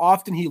don't know how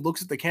often he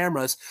looks at the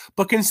cameras,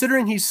 but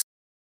considering he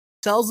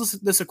sells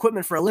this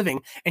equipment for a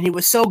living and he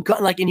was so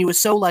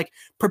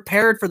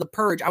prepared for the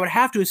purge, I would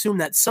have to assume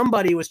that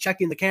somebody was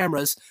checking the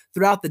cameras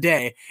throughout the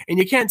day. And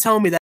you can't tell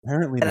me that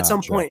apparently at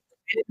some point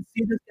you didn't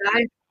see this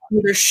guy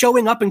either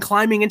showing up and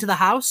climbing into the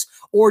house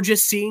or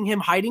just seeing him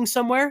hiding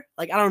somewhere.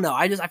 Like I don't know.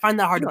 I find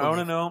that hard to believe. I want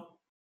to know.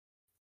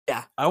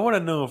 Yeah. I want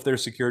to know if their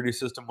security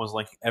system was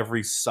like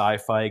every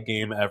sci-fi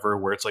game ever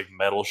where it's like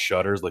metal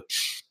shutters, like,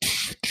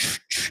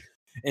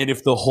 and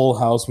if the whole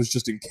house was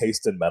just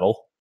encased in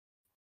metal.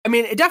 I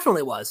mean, it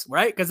definitely was,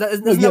 right? Because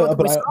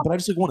but I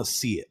just want to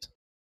see it.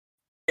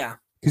 Yeah.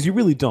 Because you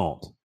really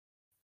don't.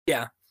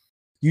 Yeah.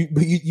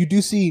 You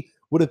do see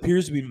what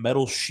appears to be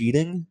metal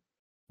sheeting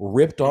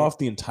ripped off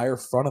the entire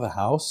front of the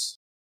house.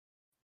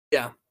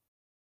 Yeah.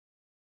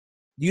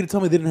 You gonna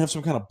tell me they didn't have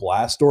some kind of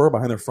blast door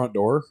behind their front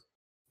door?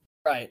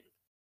 Right.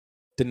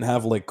 Didn't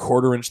have like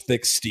 1/4-inch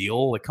thick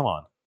steel. Like, come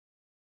on.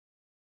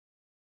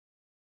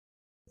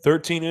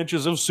 13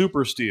 inches of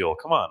super steel.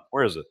 Come on.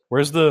 Where is it?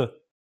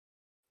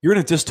 You're in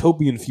a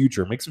dystopian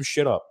future. Make some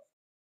shit up.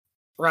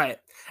 Right.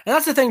 And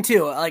that's the thing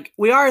too. Like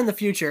we are in the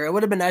future. It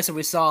would have been nice if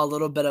we saw a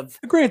little bit of.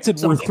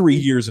 Granted, we're 3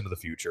 years into the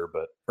future,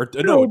 but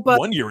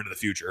 1 year into the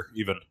future,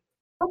 even.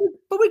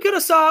 But we could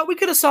have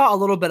saw a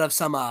little bit of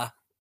some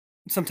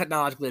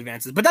technological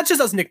advances. But that's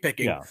just us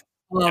nitpicking.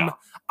 Yeah.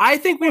 I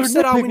think we've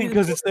said all we need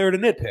because it's there to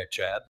nitpick,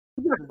 Chad.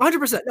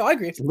 100%. No, I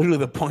agree. It's literally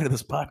the point of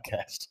this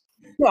podcast.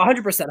 No,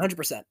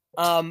 100%.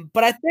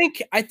 But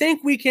I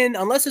think we can,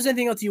 unless there's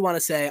anything else you want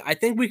to say, I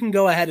think we can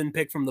go ahead and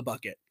pick from the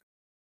bucket.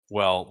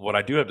 Well, what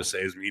I do have to say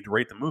is we need to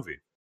rate the movie.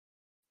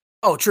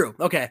 Oh, true.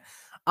 Okay.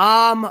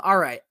 All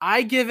right.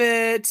 I give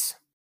it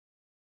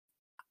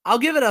I'll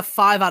give it a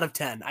 5 out of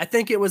 10. I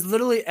think it was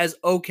literally as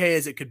okay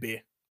as it could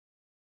be.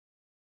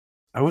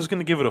 I was going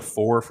to give it a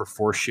 4 for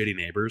 4 shitty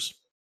neighbors.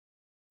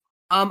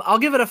 I'll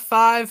give it a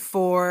 5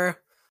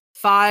 for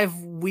 5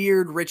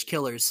 weird rich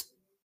killers.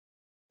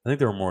 I think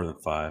there were more than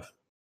 5.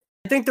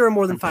 I think there were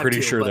more than 5. I'm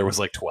pretty sure there was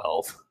like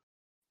 12.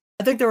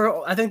 I think there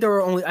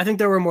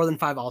were more than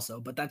 5 also,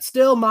 but that's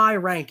still my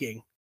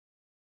ranking.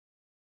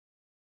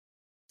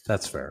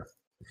 That's fair.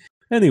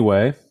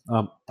 Anyway,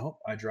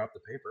 I dropped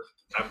the paper.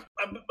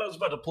 I was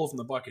about to pull from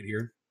the bucket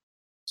here.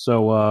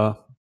 So,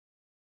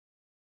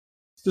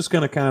 just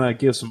going to kind of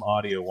give some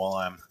audio while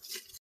I'm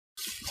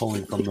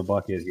pulling from the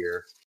bucket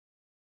here.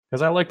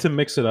 Because I like to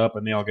mix it up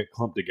and they all get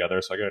clumped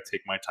together, so I got to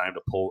take my time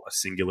to pull a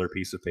singular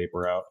piece of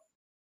paper out.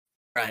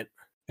 Right.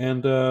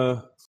 And,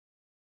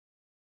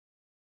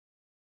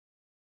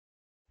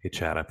 hey,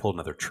 Chad, I pulled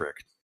another trick.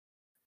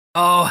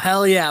 Oh,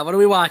 hell yeah. What are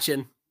we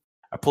watching?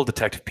 I pulled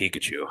Detective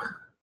Pikachu.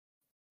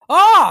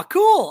 Oh,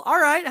 cool. All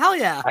right. Hell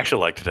yeah. I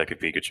actually like Detective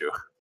Pikachu.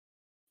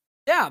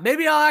 Yeah,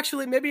 maybe I'll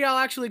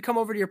actually come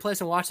over to your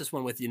place and watch this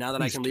one with you now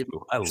that I can leave.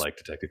 I like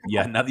Detective.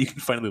 Yeah, now that you can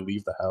finally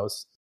leave the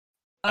house.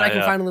 I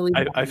can finally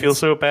leave. I feel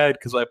so bad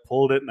because I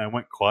pulled it and I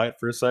went quiet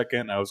for a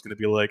second. And I was going to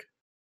be like,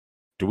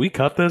 do we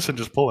cut this and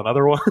just pull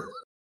another one?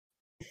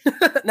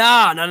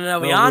 No.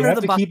 We honor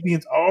the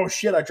bucket. Oh,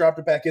 shit. I dropped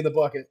it back in the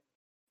bucket.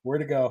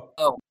 Where'd it go?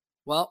 Oh,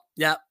 well,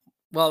 yeah.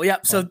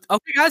 So,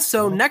 okay, guys.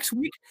 So next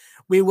week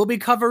we will be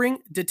covering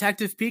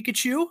Detective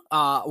Pikachu,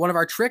 one of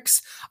our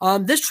tricks.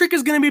 This trick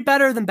is going to be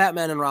better than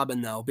Batman and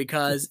Robin, though,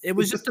 because it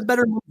was just a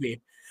better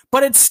movie.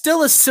 But it's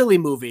still a silly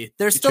movie.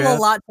 There's still a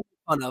lot to make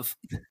fun of.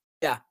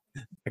 Yeah.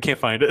 I can't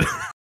find it.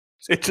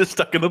 It's just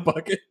stuck in the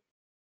bucket.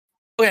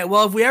 Okay,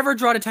 well, if we ever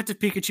draw Detective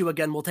Pikachu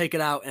again, we'll take it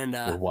out and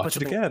we'll watch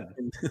it again.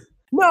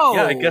 No.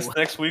 Yeah, I guess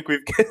next week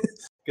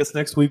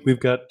we've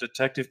got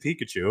Detective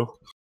Pikachu.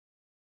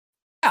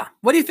 Yeah.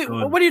 What do you think?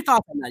 What are your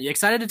thoughts on that? You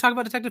excited to talk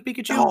about Detective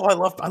Pikachu? Oh, I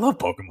love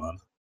Pokemon.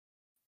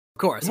 Of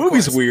course. The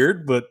movie's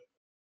weird, but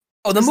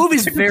the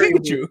movie's very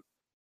Pikachu. weird.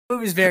 The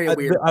movie's very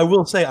weird. I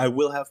will say I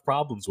will have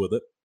problems with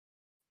it.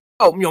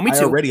 Oh, me too.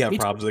 I already have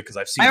problems with it because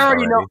I've seen. I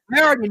already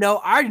know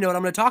what I'm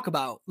going to talk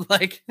about.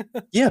 Like,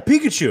 yeah,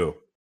 Pikachu.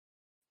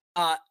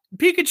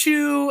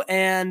 Pikachu,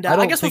 and I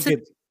don't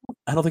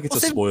think it's a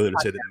spoiler to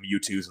say that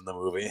Mewtwo's in the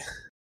movie.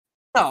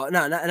 No,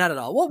 not at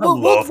all. We'll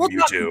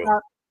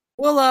Mewtwo.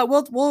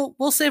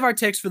 We'll save our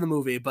takes for the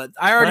movie, but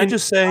Can I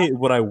just say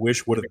what I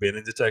wish would have been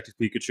in Detective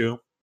Pikachu?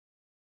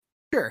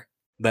 Sure.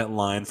 That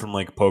line from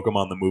like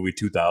Pokemon the movie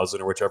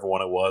 2000 or whichever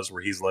one it was,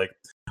 where he's like,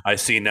 "I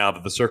see now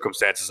that the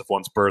circumstances of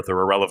one's birth are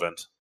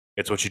irrelevant.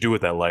 It's what you do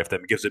with that life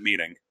that gives it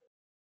meaning."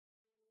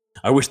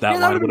 I wish that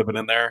line would have been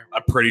in there.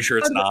 I'm pretty sure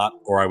it's not,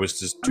 or I was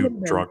just too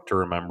drunk to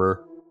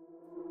remember.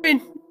 I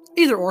mean,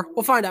 either or.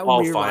 We'll find out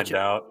when we watch it.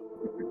 I'll find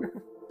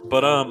out.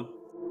 But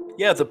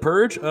yeah, The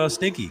Purge,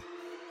 Stinky.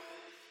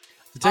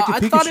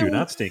 Detective Pikachu,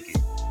 not Stinky.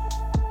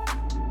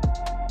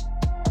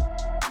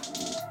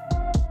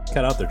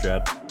 Cut out there,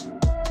 Chad.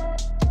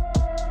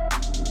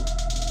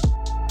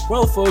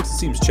 Well, folks, it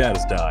seems Chad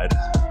has died.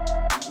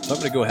 So I'm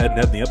going to go ahead and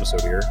end the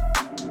episode here.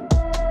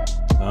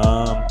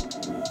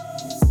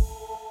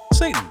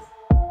 Satan.